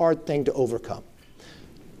that's a hard thing to overcome.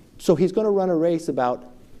 So he's going to run a race about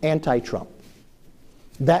anti-Trump.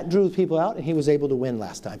 That drew people out, and he was able to win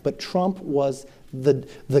last time. But Trump was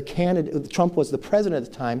the candidate. Trump was the president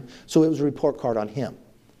at the time, so it was a report card on him.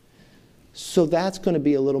 So that's going to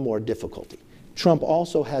be a little more difficulty. Trump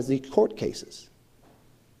also has the court cases.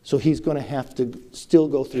 So he's going to have to still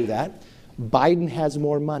go through that. Biden has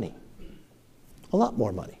more money, a lot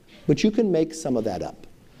more money. But you can make some of that up.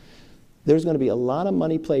 There's going to be a lot of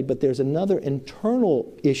money played, but there's another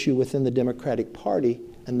internal issue within the Democratic Party,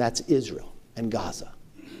 and that's Israel and Gaza.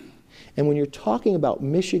 And when you're talking about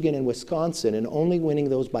Michigan and Wisconsin and only winning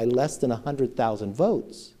those by less than 100,000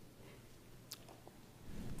 votes,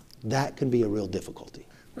 that can be a real difficulty.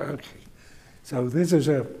 Okay. So this is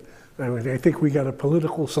I think we got a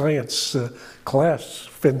political science class,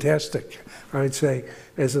 fantastic, I'd say,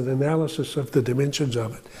 as an analysis of the dimensions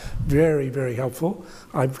of it. Very, very helpful.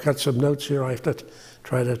 I've got some notes here. I have to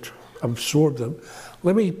try to absorb them.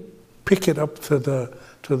 Let me pick it up to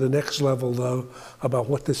the next level, though, about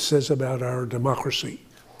what this says about our democracy.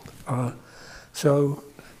 So,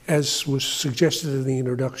 as was suggested in the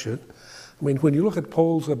introduction, I mean, when you look at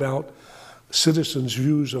polls about citizens'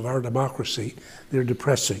 views of our democracy, they're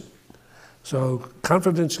depressing. So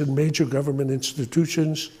confidence in major government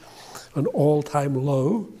institutions, an all-time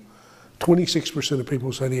low. 26% of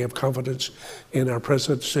people say they have confidence in our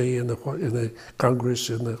presidency, in the Congress,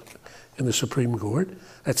 in the Supreme Court.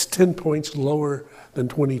 That's 10 points lower than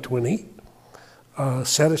 2020.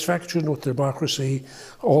 Satisfaction with democracy,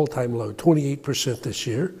 all-time low, 28% this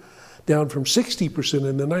year, down from 60%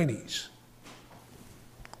 in the 90s.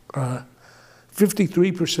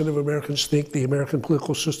 53% of Americans think the American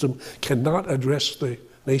political system cannot address the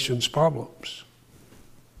nation's problems.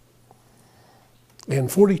 And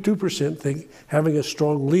 42% think having a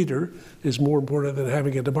strong leader is more important than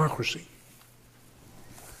having a democracy.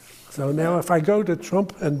 So now if I go to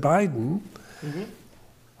Trump and Biden,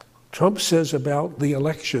 Trump says about the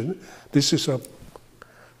election, this is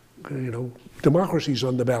democracy's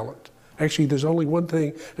on the ballot. Actually, there's only one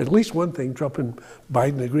thing, at least one thing Trump and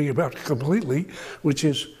Biden agree about completely, which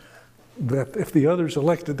is that if the other's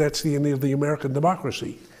elected, that's the end of the American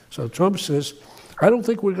democracy. So Trump says, I don't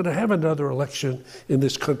think we're going to have another election in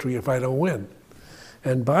this country if I don't win.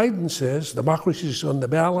 And Biden says, democracy is on the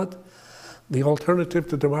ballot. The alternative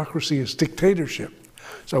to democracy is dictatorship.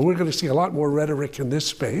 So we're going to see a lot more rhetoric in this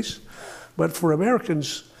space. But for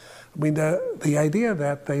Americans, I mean, the idea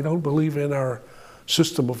that they don't believe in our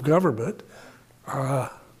system of government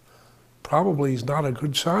probably is not a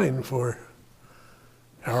good sign for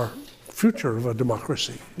our future of a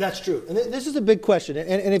democracy. That's true. And this is a big question.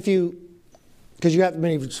 And if you, because you have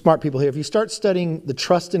many smart people here, if you start studying the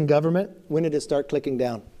trust in government, when did it start clicking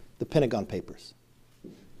down? The Pentagon Papers.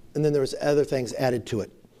 And then there was other things added to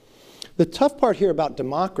it. The tough part here about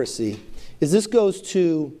democracy is this goes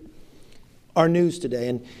to our news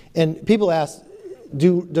today. And people ask,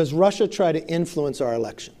 does Russia try to influence our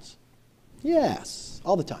elections? Yes,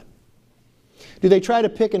 all the time. Do they try to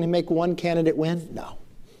pick and make one candidate win? No.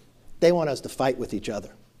 They want us to fight with each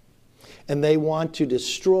other. And they want to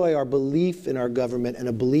destroy our belief in our government and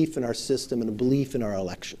a belief in our system and a belief in our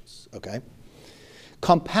elections, okay?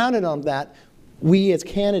 Compounded on that, we as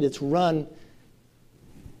candidates run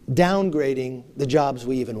downgrading the jobs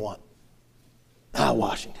we even want.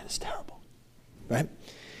 Washington is terrible, right?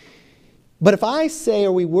 But if I say,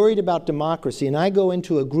 are we worried about democracy, and I go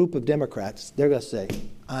into a group of Democrats, they're going to say,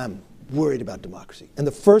 I'm worried about democracy. And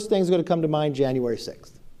the first thing that's going to come to mind, January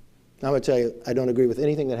 6th. Now I'm going to tell you, I don't agree with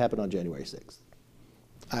anything that happened on January 6th.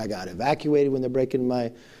 I got evacuated when they're breaking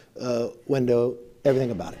my window,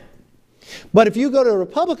 everything about it. But if you go to a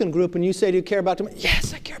Republican group and you say, do you care about democracy?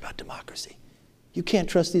 Yes, I care about democracy. You can't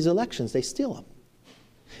trust these elections. They steal them.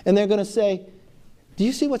 And they're going to say, do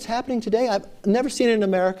you see what's happening today? I've never seen it in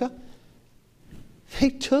America. They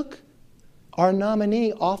took our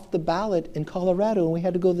nominee off the ballot in Colorado, and we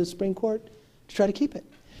had to go to the Supreme Court to try to keep it.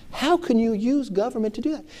 How can you use government to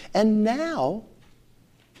do that? And now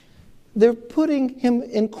they're putting him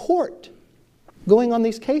in court, going on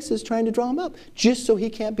these cases, trying to draw him up, just so he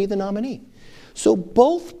can't be the nominee. So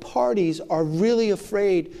both parties are really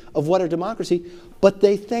afraid of what a democracy, but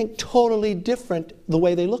they think totally different the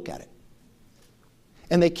way they look at it.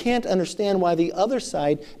 And they can't understand why the other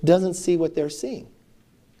side doesn't see what they're seeing.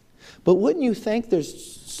 But wouldn't you think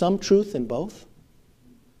there's some truth in both?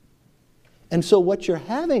 And so what you're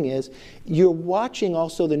having is, you're watching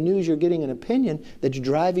also the news, you're getting an opinion that's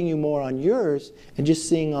driving you more on yours and just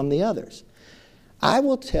seeing on the others. I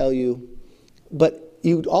will tell you, but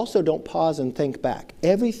you also don't pause and think back.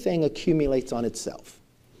 Everything accumulates on itself.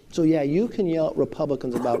 So yeah, you can yell at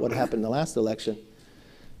Republicans about what happened in the last election,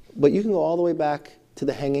 but you can go all the way back to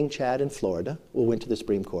the hanging Chad in Florida, who went to the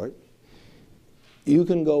Supreme Court. You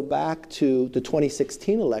can go back to the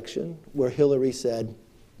 2016 election, where Hillary said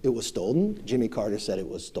it was stolen. Jimmy Carter said it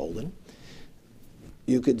was stolen.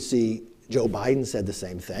 You could see Joe Biden said the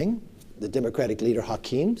same thing. The Democratic leader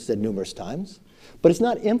Hakeem said numerous times. But it's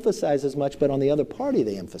not emphasized as much, but on the other party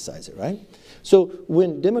they emphasize it, right? So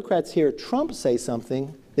when Democrats hear Trump say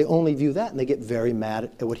something, they only view that and they get very mad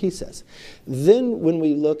at what he says. Then when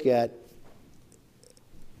we look at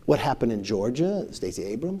what happened in Georgia, Stacey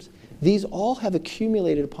Abrams, these all have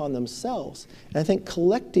accumulated upon themselves. And I think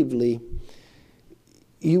collectively,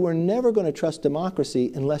 you are never going to trust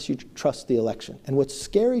democracy unless you trust the election. And what's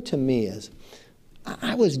scary to me is,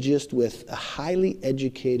 I was just with a highly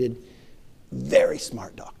educated, very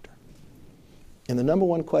smart doctor. And the number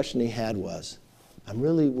one question he had was, I'm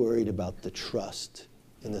really worried about the trust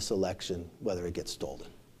in this election, whether it gets stolen.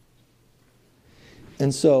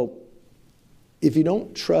 And so, if you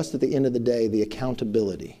don't trust at the end of the day the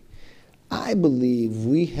accountability, I believe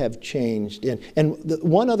we have changed. And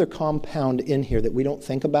one other compound in here that we don't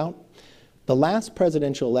think about, the last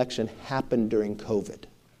presidential election happened during COVID.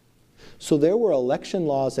 So there were election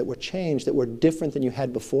laws that were changed that were different than you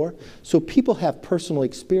had before. So people have personal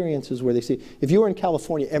experiences where they see, if you were in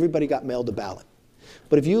California, everybody got mailed a ballot.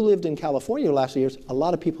 But if you lived in California the last few years, a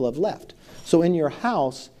lot of people have left. So in your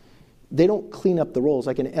house, they don't clean up the rolls.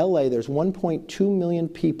 Like in LA, there's 1.2 million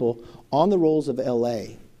people on the rolls of LA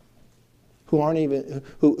who aren't even,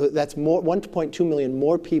 that's more, 1.2 million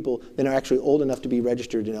more people than are actually old enough to be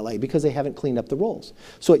registered in LA because they haven't cleaned up the rolls.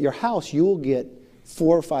 So at your house, you will get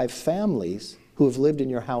 4 or 5 families who have lived in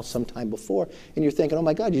your house sometime before, and you're thinking, oh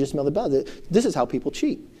my God, you just mailed the ballot. This is how people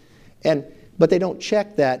cheat. But they don't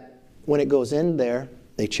check that when it goes in there.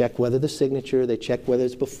 They check whether the signature, they check whether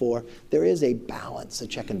it's before. There is a balance, a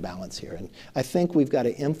check and balance here. And I think we've got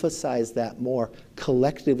to emphasize that more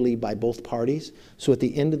collectively by both parties. So at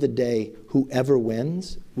the end of the day, whoever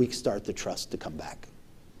wins, we start the trust to come back.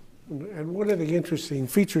 And one of the interesting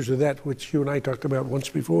features of that, which you and I talked about once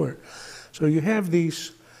before, so you have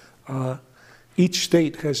these, each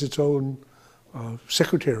state has its own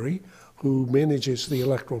secretary who manages the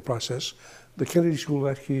electoral process. The Kennedy School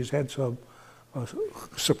actually has had some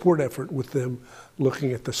support effort with them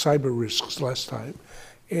looking at the cyber risks last time.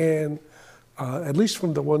 And at least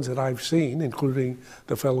from the ones that I've seen, including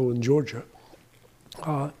the fellow in Georgia,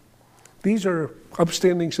 these are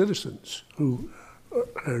upstanding citizens who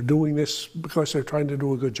are doing this because they're trying to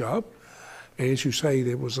do a good job. As you say,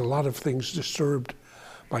 there was a lot of things disturbed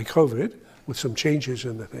by COVID with some changes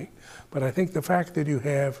in the thing. But I think the fact that you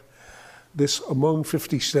have this among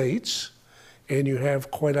 50 states and you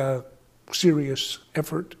have quite a serious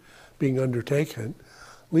effort being undertaken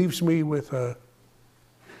leaves me with a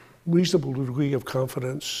reasonable degree of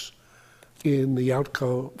confidence in the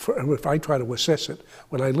outcome, if I try to assess it.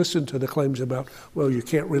 When I listen to the claims about, well, you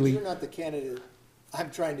can't really... You're not the candidate I'm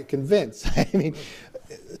trying to convince. I mean,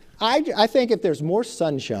 I think if there's more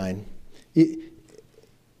sunshine,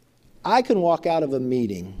 I can walk out of a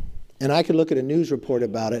meeting and I could look at a news report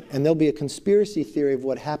about it and there'll be a conspiracy theory of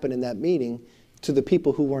what happened in that meeting to the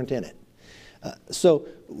people who weren't in it. So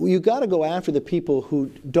you got to go after the people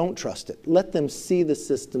who don't trust it. Let them see the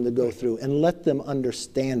system to go through and let them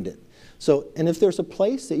understand it. So, and if there's a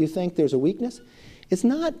place that you think there's a weakness, it's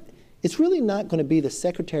not it's really not going to be the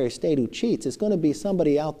Secretary of State who cheats. It's going to be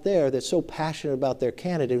somebody out there that's so passionate about their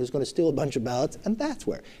candidate who's going to steal a bunch of ballots, and that's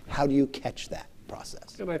where. How do you catch that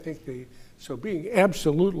process? And I think so being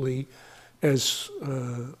absolutely as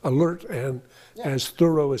alert and as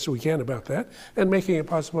thorough as we can about that, and making it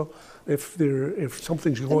possible if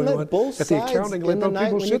something's going on at the accounting, let those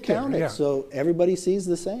people sit there. Yeah. So everybody sees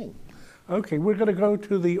the same. Okay, we're going to go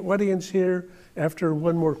to the audience here after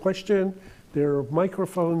one more question. There are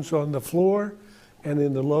microphones on the floor and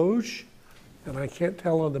in the loge, and I can't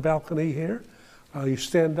tell on the balcony here. You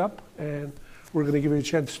stand up, and we're going to give you a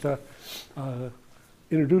chance to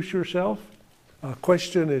introduce yourself.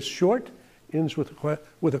 Question is short, ends with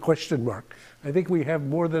a question mark. I think we have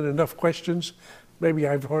more than enough questions. Maybe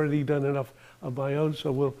I've already done enough of my own,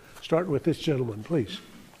 so we'll start with this gentleman, please.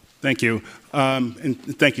 Thank you. And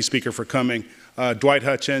thank you, Speaker, for coming. Dwight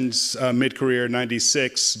Hutchins, mid-career,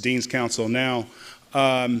 96, Dean's Counsel now.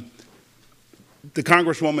 The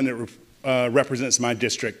Congresswoman that represents my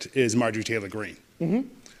district is Marjorie Taylor Greene.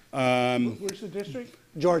 Mm-hmm. Where's the district?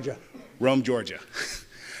 Georgia. Rome, Georgia.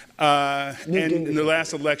 And in the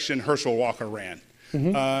last election, Herschel Walker ran.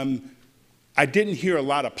 Mm-hmm. I didn't hear a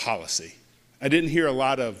lot of policy. I didn't hear a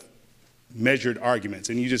lot of measured arguments.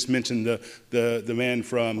 And you just mentioned the man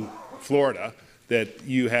from Florida that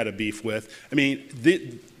you had a beef with. I mean,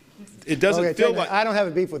 it doesn't feel like... I don't have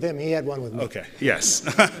a beef with him. He had one with me. Okay, yes.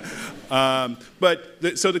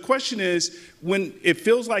 So the question is, when it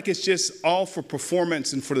feels like it's just all for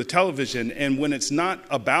performance and for the television, and when it's not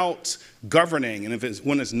about governing, and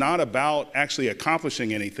when it's not about actually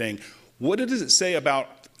accomplishing anything, what does it say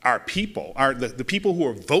about our people, the people who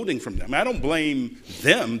are voting from them? I don't blame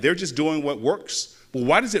them. They're just doing what works. Well,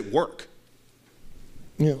 why does it work?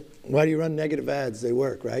 Why do you run negative ads? They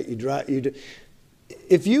work, right?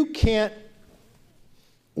 If you can't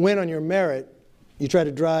win on your merit, you try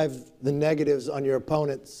to drive the negatives on your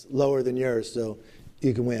opponents lower than yours so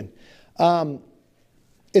you can win.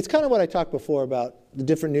 It's kind of what I talked before about the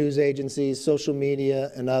different news agencies, social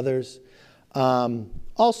media, and others.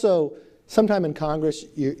 Also, sometime in Congress,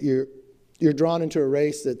 you're drawn into a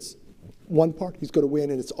race that's one party's going to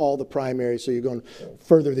win, and it's all the primaries, so you're going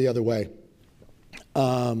further the other way.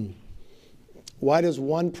 Why does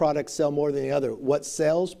one product sell more than the other? What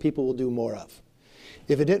sells, people will do more of.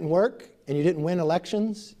 If it didn't work and you didn't win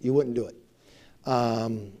elections, you wouldn't do it.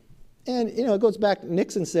 And it goes back,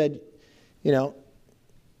 Nixon said, you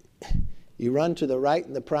run to the right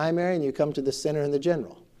in the primary and you come to the center in the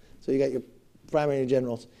general. So you got your primary and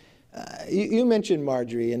generals. You mentioned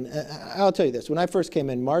Marjorie, and I'll tell you this. When I first came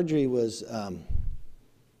in, Marjorie was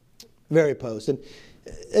very opposed. And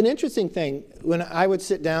an interesting thing, when I would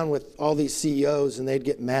sit down with all these CEOs and they'd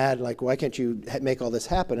get mad, like, why can't you make all this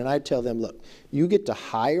happen? And I'd tell them, look, you get to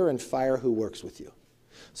hire and fire who works with you.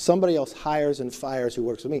 Somebody else hires and fires who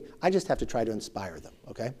works with me. I just have to try to inspire them,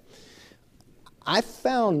 okay? I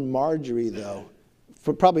found Marjorie, though,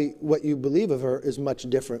 for probably what you believe of her is much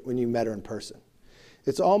different when you met her in person.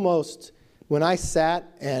 It's almost, when I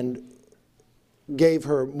sat and gave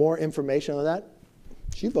her more information on that,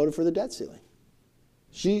 she voted for the debt ceiling.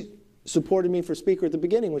 She supported me for Speaker at the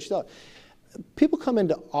beginning when she thought, people come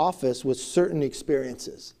into office with certain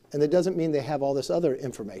experiences, and that doesn't mean they have all this other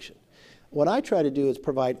information. What I try to do is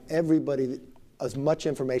provide everybody as much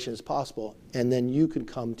information as possible, and then you can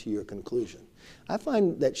come to your conclusion. I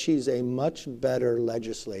find that she's a much better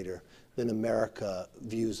legislator than America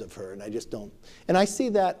views of her, and I just don't. And I see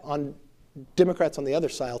that on Democrats on the other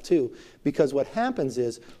side too, because what happens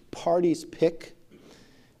is parties pick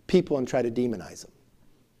people and try to demonize them.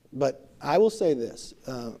 But I will say this,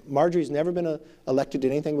 Marjorie's never been elected to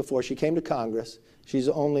anything before. She came to Congress. She's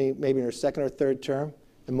only maybe in her second or third term,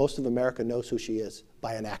 and most of America knows who she is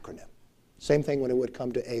by an acronym. Same thing when it would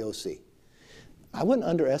come to AOC. I wouldn't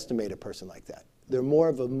underestimate a person like that. They're more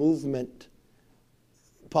of a movement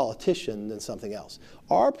politician than something else.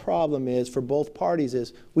 Our problem is, for both parties,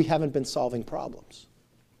 is we haven't been solving problems.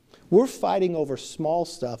 We're fighting over small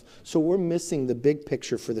stuff, so we're missing the big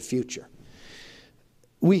picture for the future.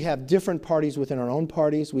 We have different parties within our own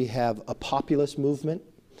parties. We have a populist movement.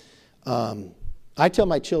 I tell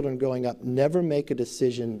my children growing up, never make a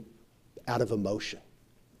decision out of emotion.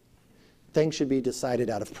 Things should be decided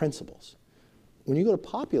out of principles. When you go to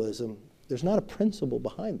populism, there's not a principle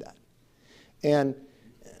behind that. And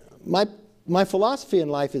my philosophy in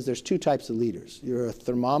life is there's two types of leaders. You're a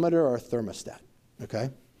thermometer or a thermostat,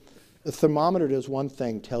 okay? The thermometer does one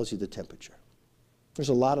thing, tells you the temperature. There's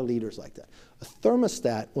a lot of leaders like that. A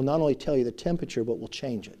thermostat will not only tell you the temperature, but will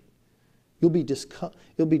change it. You'll be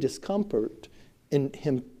discomfort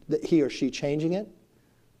in he or she changing it,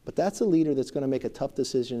 But that's a leader that's going to make a tough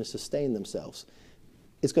decision to sustain themselves.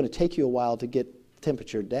 It's going to take you a while to get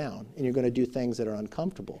temperature down, and you're going to do things that are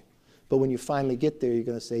uncomfortable. But when you finally get there, you're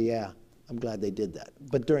going to say, yeah, I'm glad they did that.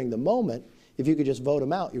 But during the moment, if you could just vote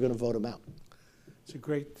them out, you're going to vote them out. It's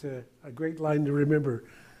a great line to remember,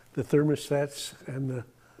 the thermostats and the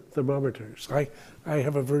thermometers. I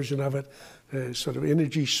have a version of it, sort of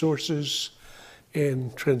energy sources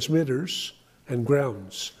and transmitters and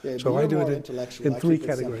grounds. Yeah, so I do it in three keep it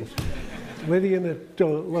categories. Lady in the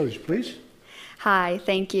loge, please. Hi,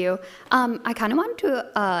 thank you. I kind of wanted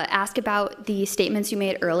to ask about the statements you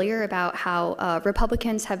made earlier about how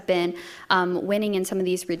Republicans have been winning in some of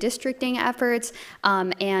these redistricting efforts,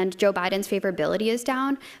 and Joe Biden's favorability is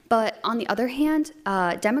down. But on the other hand,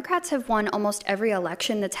 Democrats have won almost every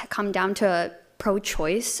election that's come down to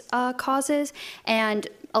pro-choice causes, and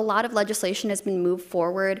a lot of legislation has been moved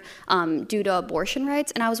forward due to abortion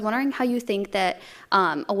rights. And I was wondering how you think that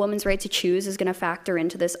a woman's right to choose is going to factor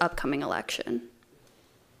into this upcoming election.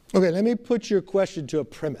 Okay, let me put your question to a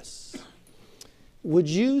premise. Would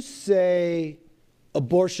you say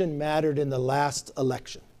abortion mattered in the last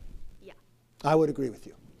election? Yeah. I would agree with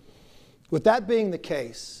you. With that being the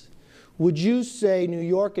case, would you say New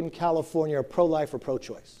York and California are pro-life or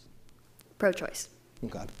pro-choice? Pro-choice.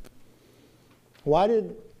 Okay. Why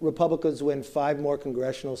did Republicans win 5 more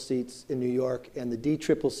congressional seats in New York and the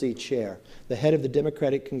DCCC chair, the head of the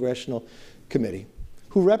Democratic Congressional Committee,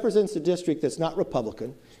 who represents a district that's not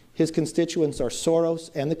Republican? His constituents are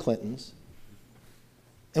Soros and the Clintons,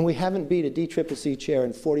 and we haven't beat a DCCC chair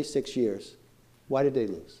in 46 years. Why did they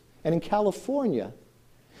lose? And in California,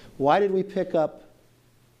 why did we pick up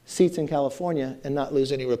seats in California and not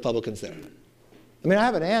lose any Republicans there? I mean, I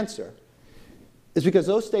have an answer. It's because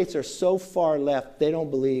those states are so far left, they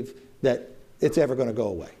don't believe that it's ever going to go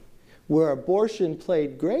away. Where abortion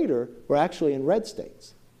played greater were actually in red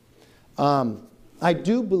states. I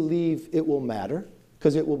do believe it will matter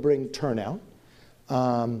because it will bring turnout.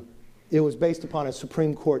 It was based upon a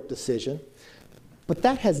Supreme Court decision, but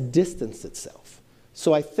that has distanced itself.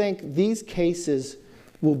 So I think these cases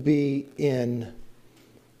will be in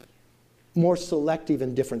more selective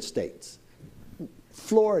in different states.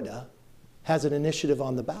 Florida has an initiative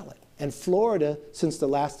on the ballot. And Florida, since the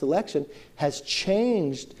last election, has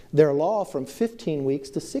changed their law from 15 weeks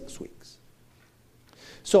to 6 weeks.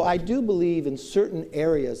 So I do believe in certain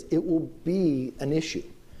areas it will be an issue.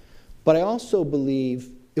 But I also believe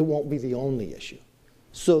it won't be the only issue.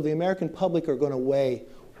 So the American public are going to weigh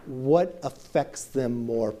what affects them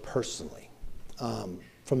more personally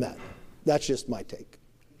from that. That's just my take.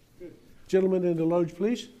 Gentleman in the loge,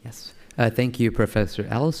 please. Yes. Thank you, Professor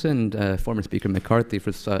Allison and former Speaker McCarthy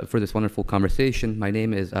for this wonderful conversation. My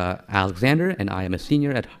name is Alexander, and I am a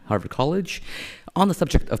senior at Harvard College. On the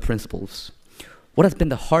subject of principles, what has been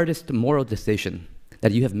the hardest moral decision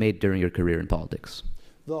that you have made during your career in politics?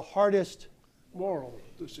 The hardest moral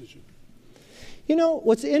decision. You know,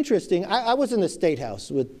 what's interesting, I was in the State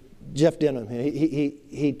House with Jeff Dillon.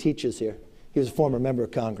 He teaches here. He was a former member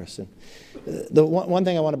of Congress. And the one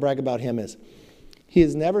thing I want to brag about him is he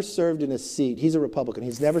has never served in a seat. He's a Republican.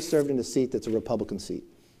 He's never served in a seat that's a Republican seat.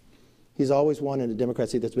 He's always won in a Democrat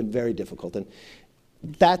seat that's been very difficult. And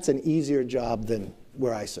that's an easier job than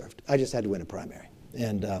where I served. I just had to win a primary.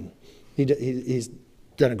 And he's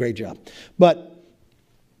done a great job. But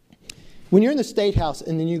when you're in the State House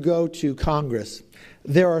and then you go to Congress,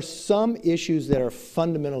 there are some issues that are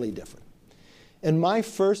fundamentally different. And my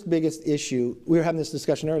first biggest issue, we were having this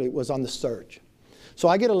discussion earlier, was on the surge. So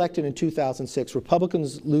I get elected in 2006.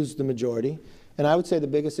 Republicans lose the majority. And I would say the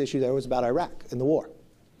biggest issue there was about Iraq and the war.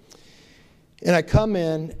 And I come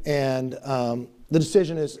in, and the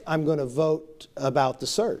decision is I'm going to vote about the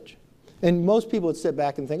surge. And most people would sit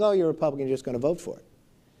back and think, oh, you're a Republican, you're just going to vote for it.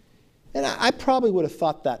 And I probably would have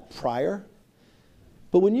thought that prior.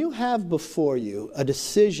 But when you have before you a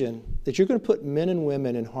decision that you're going to put men and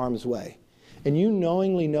women in harm's way, and you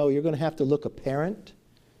knowingly know you're going to have to look a parent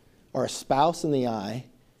or a spouse in the eye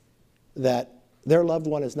that their loved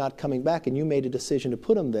one is not coming back, and you made a decision to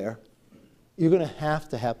put them there, you're going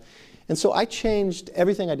to have. And so I changed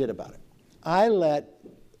everything I did about it. I let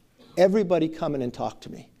everybody come in and talk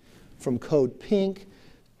to me, from Code Pink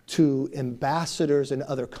to ambassadors in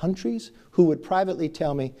other countries who would privately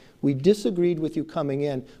tell me, we disagreed with you coming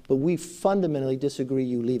in, but we fundamentally disagree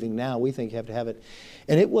you leaving now. We think you have to have it.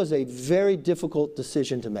 And it was a very difficult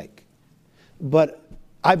decision to make. But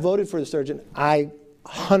I voted for the surge, and I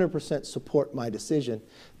 100% support my decision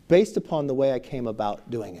based upon the way I came about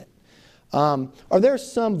doing it. Are there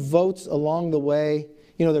some votes along the way?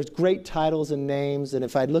 You know, there's great titles and names, and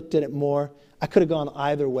if I'd looked at it more, I could have gone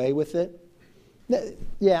either way with it.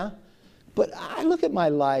 Yeah, but I look at my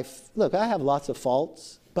life, look, I have lots of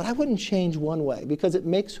faults, but I wouldn't change one way because it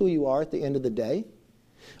makes who you are at the end of the day.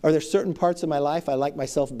 Are there certain parts of my life I like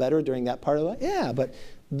myself better during that part of life? Yeah, but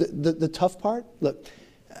the tough part, look,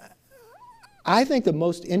 I think the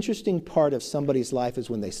most interesting part of somebody's life is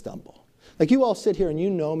when they stumble. Like you all sit here and you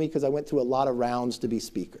know me because I went through a lot of rounds to be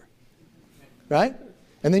speaker, right?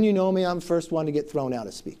 And then you know me, I'm the first one to get thrown out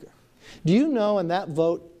as speaker. Do you know in that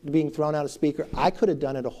vote being thrown out as speaker, I could have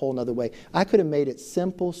done it a whole nother way. I could have made it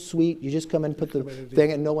simple, sweet, you just come in and put the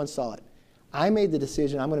thing and no one saw it. I made the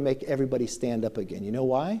decision I'm going to make everybody stand up again. You know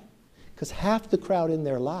why? Because half the crowd in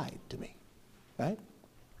there lied to me, right?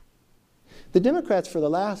 The Democrats for the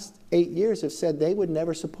last 8 years have said they would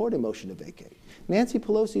never support a motion to vacate. Nancy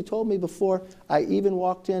Pelosi told me before I even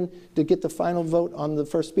walked in to get the final vote on the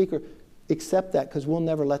first speaker, accept that because we'll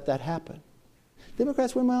never let that happen.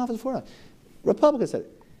 Democrats were in my office before us. Republicans said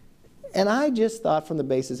it. And I just thought from the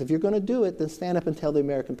basis, if you're going to do it, then stand up and tell the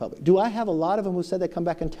American public. Do I have a lot of them who said they come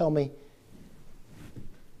back and tell me,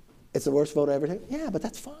 it's the worst vote I ever taken? Yeah, but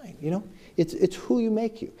that's fine, you know? It's who you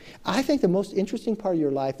make you. I think the most interesting part of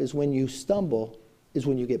your life is when you stumble, is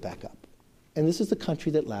when you get back up. And this is the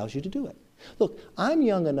country that allows you to do it. Look, I'm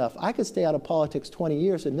young enough, I could stay out of politics 20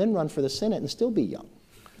 years and then run for the Senate and still be young.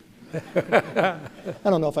 I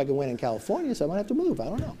don't know if I can win in California, so I might have to move, I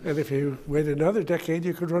don't know. And if you wait another decade,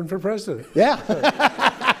 you could run for president. Yeah.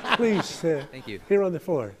 Please, Thank you. Here on the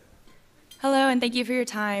floor. Hello, and thank you for your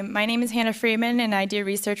time. My name is Hannah Freeman, and I do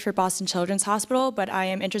research for Boston Children's Hospital, but I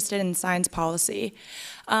am interested in science policy.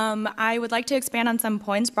 I would like to expand on some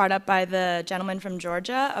points brought up by the gentleman from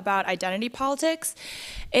Georgia about identity politics.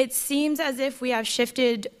 It seems as if we have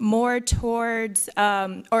shifted more towards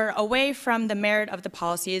or away from the merit of the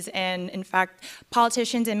policies, and in fact,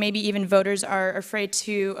 politicians and maybe even voters are afraid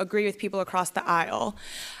to agree with people across the aisle.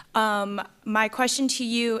 My question to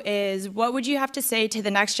you is, what would you have to say to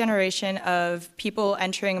the next generation of people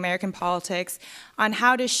entering American politics on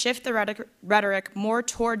how to shift the rhetoric more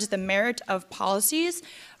towards the merit of policies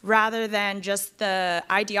rather than just the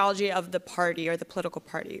ideology of the party or the political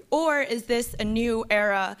party? Or is this a new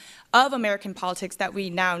era of American politics that we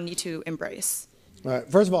now need to embrace? All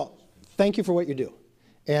right. First of all, thank you for what you do.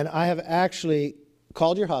 And I have actually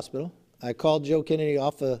called your hospital. I called Joe Kennedy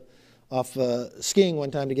off skiing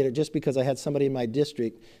one time to get it just because I had somebody in my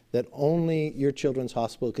district that only your children's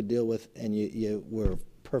hospital could deal with, and you were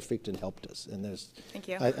perfect and helped us. And Thank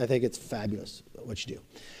you. I think it's fabulous what you do.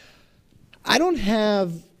 I don't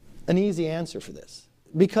have an easy answer for this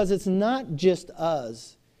because it's not just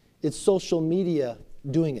us, it's social media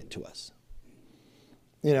doing it to us.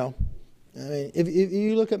 You know, I mean, if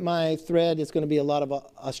you look at my thread, it's going to be a lot of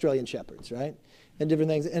Australian shepherds, right? And different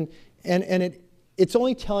things. And it's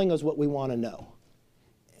only telling us what we want to know.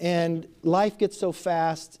 And life gets so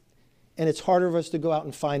fast, and it's harder for us to go out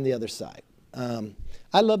and find the other side.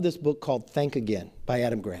 I love this book called Think Again by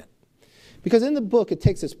Adam Grant. Because in the book, it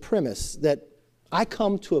takes this premise that I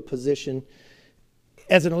come to a position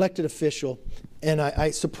as an elected official, and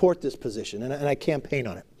I support this position, and I campaign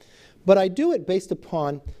on it. But I do it based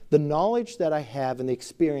upon the knowledge that I have and the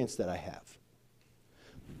experience that I have.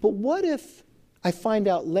 But what if I find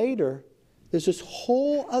out later there's this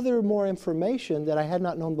whole other more information that I had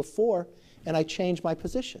not known before, and I change my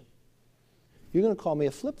position? You're going to call me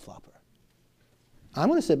a flip-flopper. I'm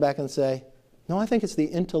going to sit back and say, no, I think it's the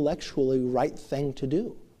intellectually right thing to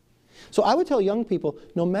do. So I would tell young people,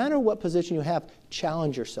 no matter what position you have,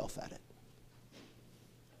 challenge yourself at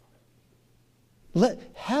it.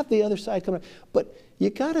 Have the other side come in. But you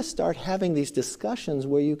got to start having these discussions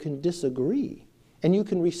where you can disagree and you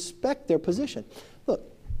can respect their position. Look,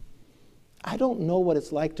 I don't know what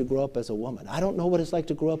it's like to grow up as a woman. I don't know what it's like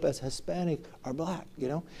to grow up as Hispanic or black, you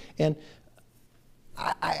know? And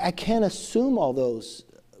I can't assume all those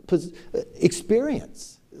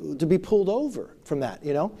experience to be pulled over from that,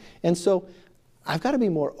 you know? And so I've got to be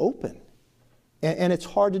more open. And it's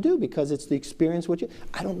hard to do because it's the experience with you.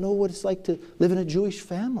 I don't know what it's like to live in a Jewish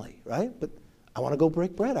family, right? But I want to go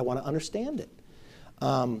break bread. I want to understand it.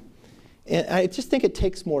 And I just think it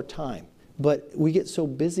takes more time. But we get so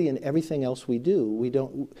busy in everything else we do, we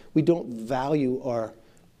don't value our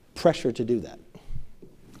pressure to do that.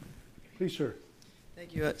 Please, sir.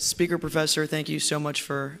 Thank you. Speaker Professor, thank you so much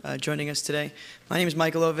for joining us today. My name is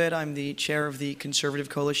Michael Ovid. I'm the chair of the Conservative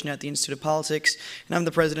Coalition at the Institute of Politics, and I'm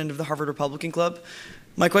the president of the Harvard Republican Club.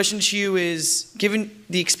 My question to you is, given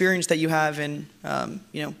the experience that you have and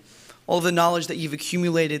all the knowledge that you've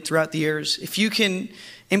accumulated throughout the years, if you can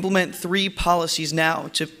implement 3 policies now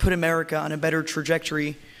to put America on a better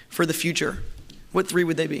trajectory for the future, what 3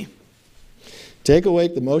 would they be? Take away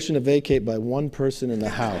the motion to vacate by one person in the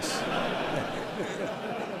House.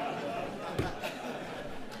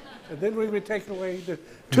 And then we would take away the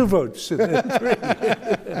 2 votes. And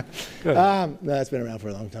then 3. No, that's been around for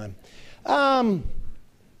a long time.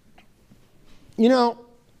 You know,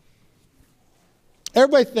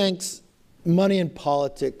 everybody thinks money in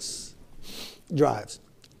politics drives.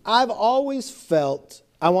 I've always felt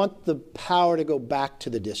I want the power to go back to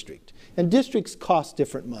the district. And districts cost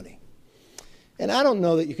different money. And I don't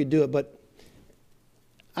know that you could do it, but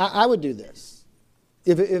I would do this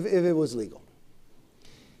if it was legal.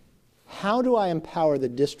 How do I empower the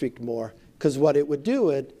district more? Because what it would do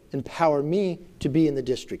would empower me to be in the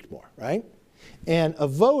district more, right? And a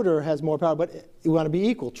voter has more power, but you want to be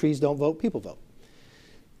equal. Trees don't vote, people vote.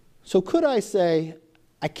 So could I say,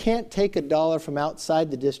 I can't take $1 from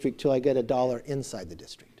outside the district till I get $1 inside the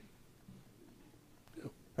district?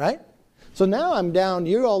 Right? So now I'm down,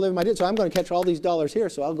 you all live in my district, so I'm going to catch all these dollars here,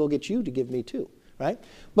 so I'll go get you to give me too, right?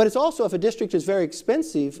 But it's also, if a district is very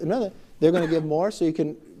expensive, they're going to give more, so you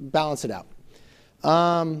can balance it out.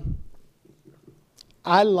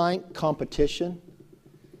 I like competition.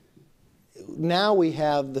 Now we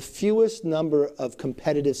have the fewest number of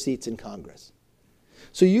competitive seats in Congress.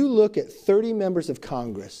 So you look at 30 members of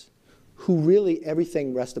Congress who really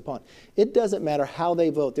everything rests upon. It doesn't matter how they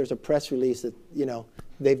vote. There's a press release that,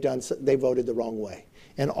 they voted the wrong way.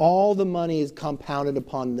 And all the money is compounded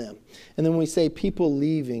upon them. And then when we say people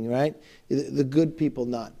leaving, right, the good people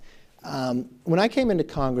not. When I came into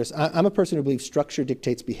Congress, I'm a person who believes structure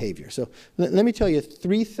dictates behavior. So let me tell you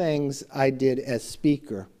 3 things I did as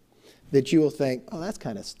Speaker that you will think, oh, that's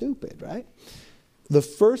kind of stupid, right? The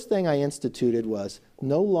first thing I instituted was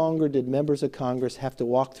no longer did members of Congress have to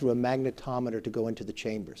walk through a magnetometer to go into the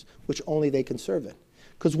chambers, which only they can serve in.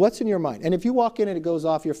 Because what's in your mind? And if you walk in and it goes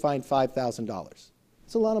off, you're fined $5,000.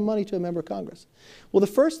 It's a lot of money to a member of Congress. Well, the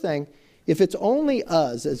first thing, if it's only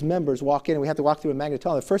us as members walk in and we have to walk through a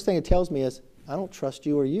magnetometer, the first thing it tells me is, I don't trust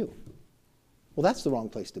you or you. Well, that's the wrong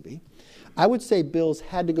place to be. I would say bills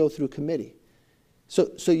had to go through committee.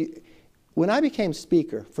 When I became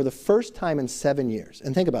Speaker for the first time in 7 years,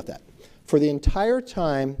 and think about that, for the entire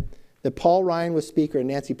time that Paul Ryan was Speaker and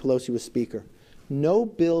Nancy Pelosi was Speaker, no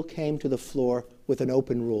bill came to the floor with an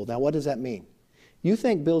open rule. Now, what does that mean? You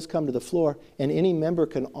think bills come to the floor and any member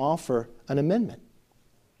can offer an amendment.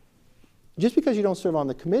 Just because you don't serve on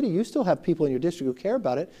the committee, you still have people in your district who care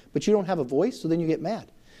about it, but you don't have a voice, so then you get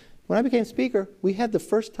mad. When I became Speaker, we had the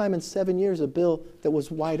first time in 7 years a bill that was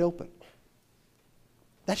wide open.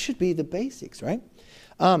 That should be the basics, right?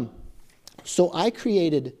 So I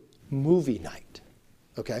created movie night,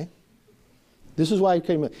 okay? This is why I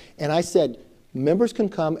created, and I said, members can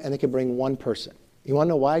come and they can bring one person. You want to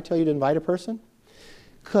know why I tell you to invite a person?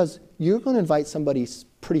 Because you're going to invite somebody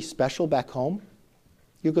pretty special back home.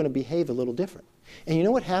 You're going to behave a little different. And you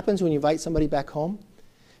know what happens when you invite somebody back home?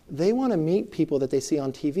 They want to meet people that they see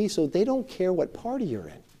on TV, so they don't care what party you're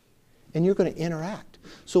in. And you're going to interact.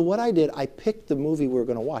 So what I did, I picked the movie we were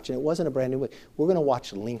going to watch, and it wasn't a brand new movie. We're going to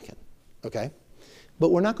watch Lincoln, okay? But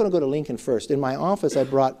we're not going to go to Lincoln first. In my office,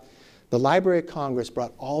 the Library of Congress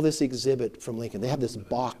brought all this exhibit from Lincoln. They have this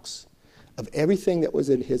box of everything that was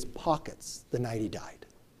in his pockets the night he died.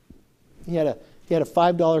 He had a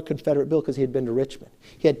 $5 Confederate bill because he had been to Richmond.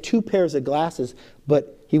 He had 2 pairs of glasses,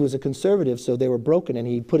 but he was a conservative, so they were broken, and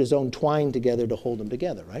he put his own twine together to hold them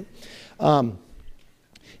together, right?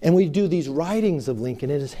 And we do these writings of Lincoln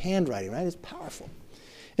in his handwriting, right? It's powerful.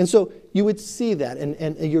 And so you would see that,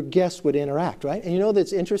 and your guests would interact, right? And you know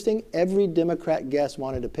that's interesting? Every Democrat guest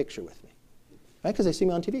wanted a picture with me, right? Because they see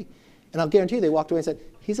me on TV. And I'll guarantee you they walked away and said,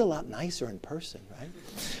 he's a lot nicer in person, right?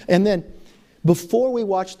 And then before we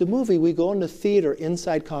watch the movie, we go into theater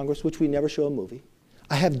inside Congress, which we never show a movie.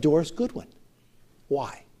 I have Doris Goodwin.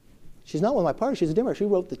 Why? She's not one of my party. She's a Democrat. She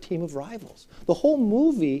wrote The Team of Rivals. The whole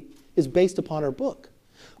movie is based upon her book.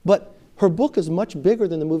 But her book is much bigger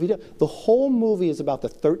than the movie does. The whole movie is about the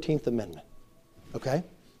 13th Amendment, okay?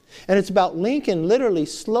 And it's about Lincoln literally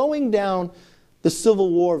slowing down the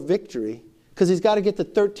Civil War victory because he's got to get the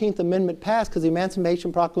 13th Amendment passed because the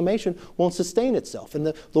Emancipation Proclamation won't sustain itself and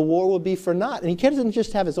the war will be for naught. And he doesn't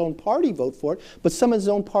just have his own party vote for it, but some of his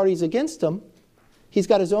own parties against him. He's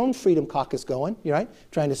got his own Freedom Caucus going, right,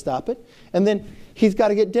 trying to stop it. And then he's got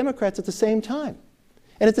to get Democrats at the same time.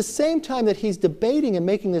 And at the same time that he's debating and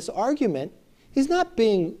making this argument, he's not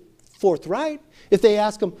being forthright. If they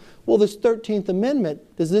ask him, well, this 13th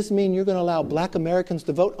Amendment, does this mean you're going to allow black Americans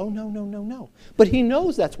to vote? Oh, no, no, no, no. But he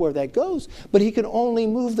knows that's where that goes. But he can only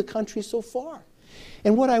move the country so far.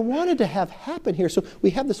 And what I wanted to have happen here, so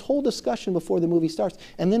we have this whole discussion before the movie starts,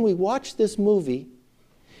 and then we watch this movie,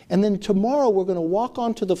 And then tomorrow we're going to walk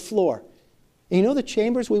onto the floor. And you know the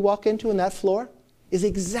chambers we walk into in that floor is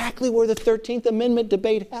exactly where the 13th Amendment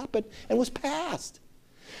debate happened and was passed.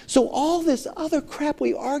 So all this other crap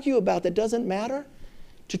we argue about that doesn't matter,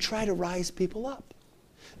 to try to rise people up.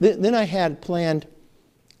 Then I had planned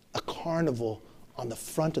a carnival on the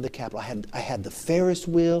front of the Capitol. I had the Ferris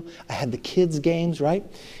wheel, I had the kids' games, right?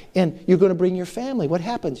 And you're going to bring your family. What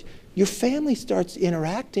happens? Your family starts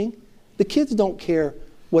interacting. The kids don't care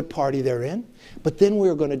what party they're in. But then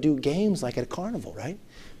we're going to do games like at a carnival, right?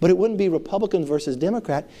 But it wouldn't be Republican versus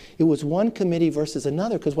Democrat. It was one committee versus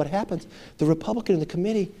another, because what happens, the Republican and the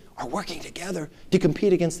committee are working together to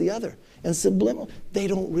compete against the other. And subliminal, they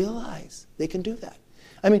don't realize they can do that.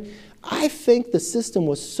 I mean, I think the system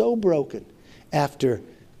was so broken after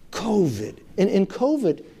COVID. And in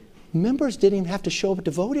COVID, members didn't even have to show up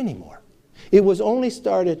to vote anymore. It was only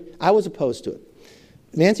started, I was opposed to it.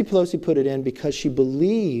 Nancy Pelosi put it in because she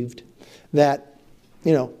believed that,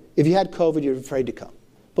 you know, if you had COVID, you're afraid to come.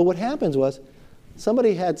 But what happens was,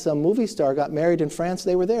 somebody had some movie star got married in France,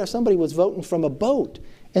 they were there. Somebody was voting from a boat,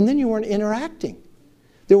 and then you weren't interacting.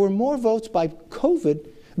 There were more votes by COVID,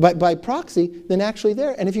 by proxy, than actually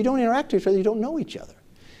there. And if you don't interact with each other, you don't know each other.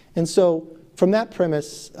 And so, from that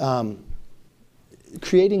premise,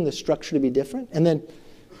 creating the structure to be different. And then,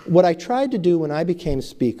 what I tried to do when I became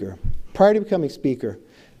Speaker, prior to becoming Speaker,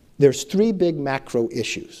 there's 3 big macro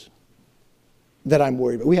issues that I'm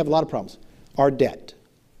worried about. We have a lot of problems. Our debt.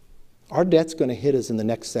 Our debt's going to hit us in the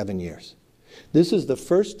next 7 years. This is the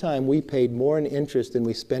first time we paid more in interest than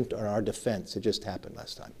we spent on our defense. It just happened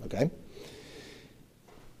last time, okay?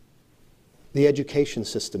 The education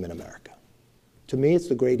system in America. To me, it's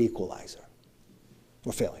the great equalizer.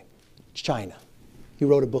 We're failing. It's China. He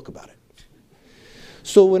wrote a book about it.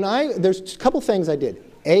 So there's a couple things I did.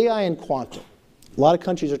 AI and quantum. A lot of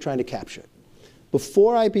countries are trying to capture it.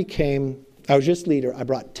 Before I was just leader, I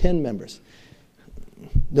brought 10 members.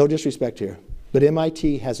 No disrespect here, but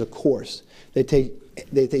MIT has a course that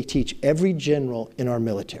they teach every general in our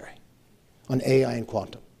military on AI and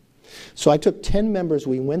quantum. So I took 10 members,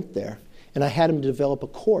 we went there, and I had them develop a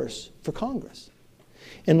course for Congress.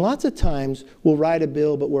 And lots of times we'll write a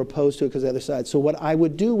bill, but we're opposed to it because of the other side. So what I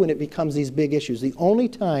would do when it becomes these big issues, the only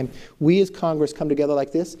time we as Congress come together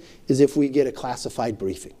like this is if we get a classified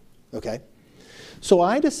briefing, okay? So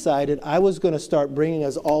I decided I was going to start bringing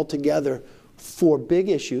us all together for big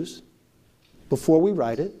issues before we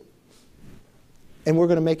write it, and we're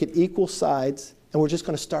going to make it equal sides, and we're just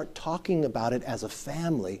going to start talking about it as a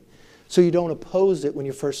family so you don't oppose it when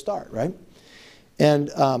you first start, right?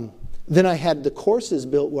 And then I had the courses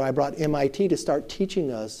built where I brought MIT to start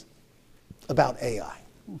teaching us about AI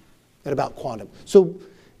and about quantum. So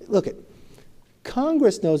look,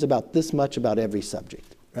 Congress knows about this much about every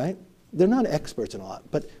subject, right? They're not experts in a lot,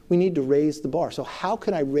 but we need to raise the bar. So how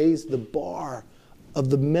can I raise the bar of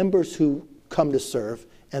the members who come to serve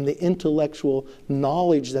and the intellectual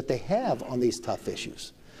knowledge that they have on these tough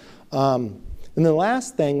issues? And the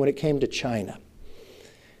last thing, when it came to China,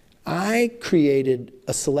 I created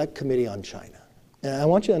a select committee on China. And I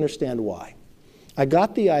want you to understand why. I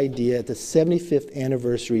got the idea at the 75th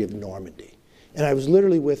anniversary of Normandy. And I was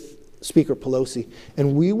literally with Speaker Pelosi,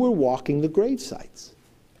 and we were walking the grave sites.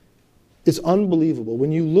 It's unbelievable.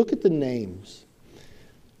 When you look at the names,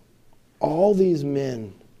 all these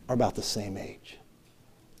men are about the same age.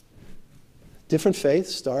 Different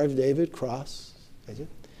faiths, Star of David, Cross,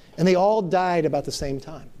 and they all died about the same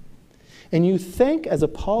time. And you think as a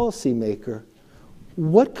policymaker,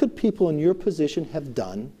 what could people in your position have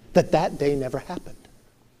done that day never happened?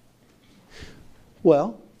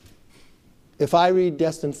 Well, if I read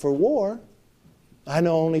Destined for War, I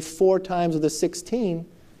know only 4 times of the 16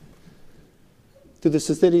 through the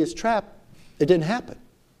Thucydides trap, it didn't happen.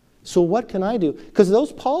 So what can I do? Because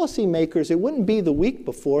those policymakers, it wouldn't be the week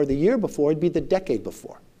before, the year before, it'd be the decade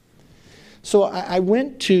before. So I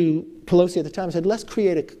went to Pelosi at the time and said, let's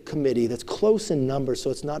create a committee that's close in numbers so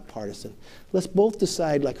it's not partisan. Let's both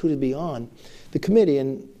decide like who to be on the committee.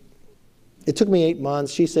 And it took me 8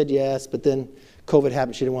 months. She said yes, but then COVID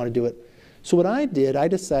happened. She didn't want to do it. So what I did, I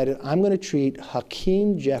decided I'm going to treat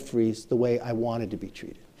Hakeem Jeffries the way I wanted to be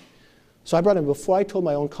treated. So I brought him, before I told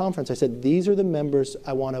my own conference, I said, these are the members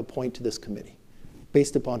I want to appoint to this committee,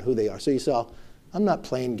 based upon who they are. So you saw, I'm not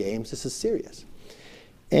playing games, this is serious.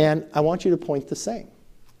 And I want you to appoint the same.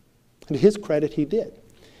 And to his credit, he did.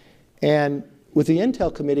 And with the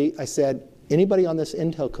Intel committee, I said, anybody on this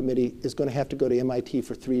Intel committee is going to have to go to MIT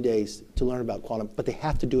for 3 days to learn about quantum, but they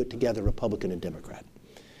have to do it together, Republican and Democrat.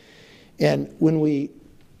 And when we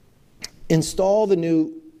install the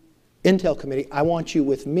new Intel Committee, I want you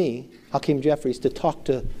with me, Hakeem Jeffries, to talk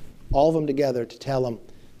to all of them together to tell them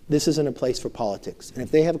this isn't a place for politics. And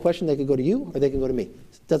if they have a question, they can go to you or they can go to me.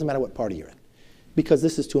 It doesn't matter what party you're in, because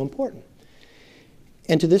this is too important.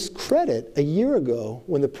 And to this credit, a year ago,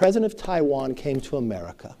 when the president of Taiwan came to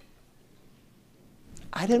America,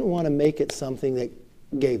 I didn't want to make it something that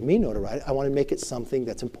gave me notoriety. I wanted to make it something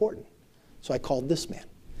that's important. So I called this man.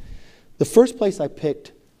 The first place I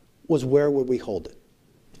picked was where would we hold it.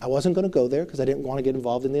 I wasn't going to go there because I didn't want to get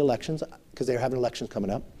involved in the elections because they were having elections coming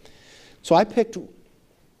up. So I picked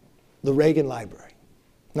the Reagan Library,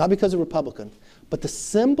 not because of Republican, but the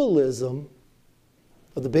symbolism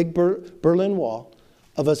of the big Berlin Wall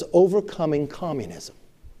of us overcoming communism,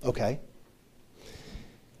 okay?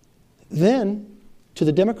 Then, to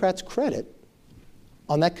the Democrats' credit,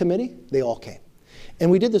 on that committee, they all came.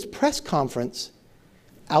 And we did this press conference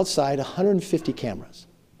outside, 150 cameras.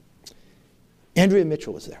 Andrea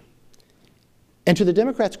Mitchell was there. And to the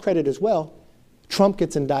Democrats' credit as well, Trump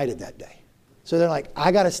gets indicted that day. So they're like,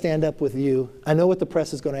 I got to stand up with you. I know what the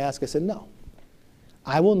press is going to ask. I said, no.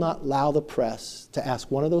 I will not allow the press to ask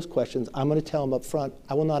one of those questions. I'm going to tell them up front,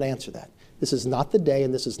 I will not answer that. This is not the day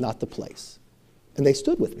and this is not the place. And they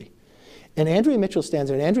stood with me. And Andrea Mitchell stands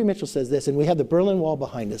there, and Andrea Mitchell says this, and we have the Berlin Wall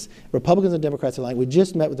behind us. Republicans and Democrats are lying. We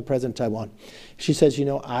just met with the president of Taiwan. She says, you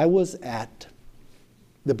know, I was at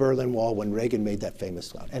the Berlin Wall when Reagan made that famous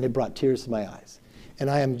speech, and it brought tears to my eyes. And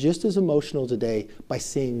I am just as emotional today by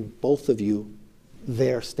seeing both of you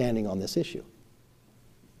there standing on this issue.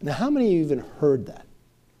 Now, how many of you even heard that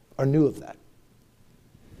or knew of that?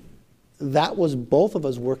 That was both of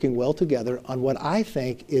us working well together on what I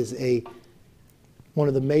think is one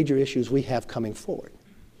of the major issues we have coming forward.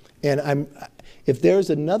 And if there's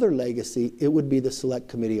another legacy, it would be the Select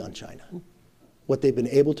Committee on China, what they've been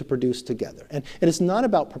able to produce together. And it's not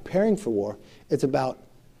about preparing for war, it's about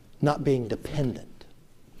not being dependent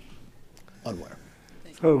on war.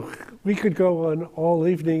 So we could go on all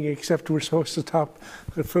evening, except we're supposed to stop.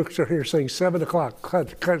 The folks are here saying 7 o'clock,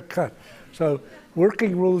 cut. So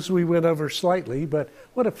working rules we went over slightly, but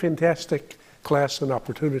what a fantastic class and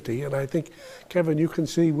opportunity. And I think, Kevin, you can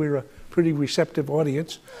see we're a pretty receptive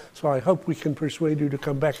audience, so I hope we can persuade you to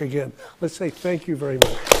come back again. Let's say thank you very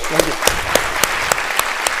much. Thank you.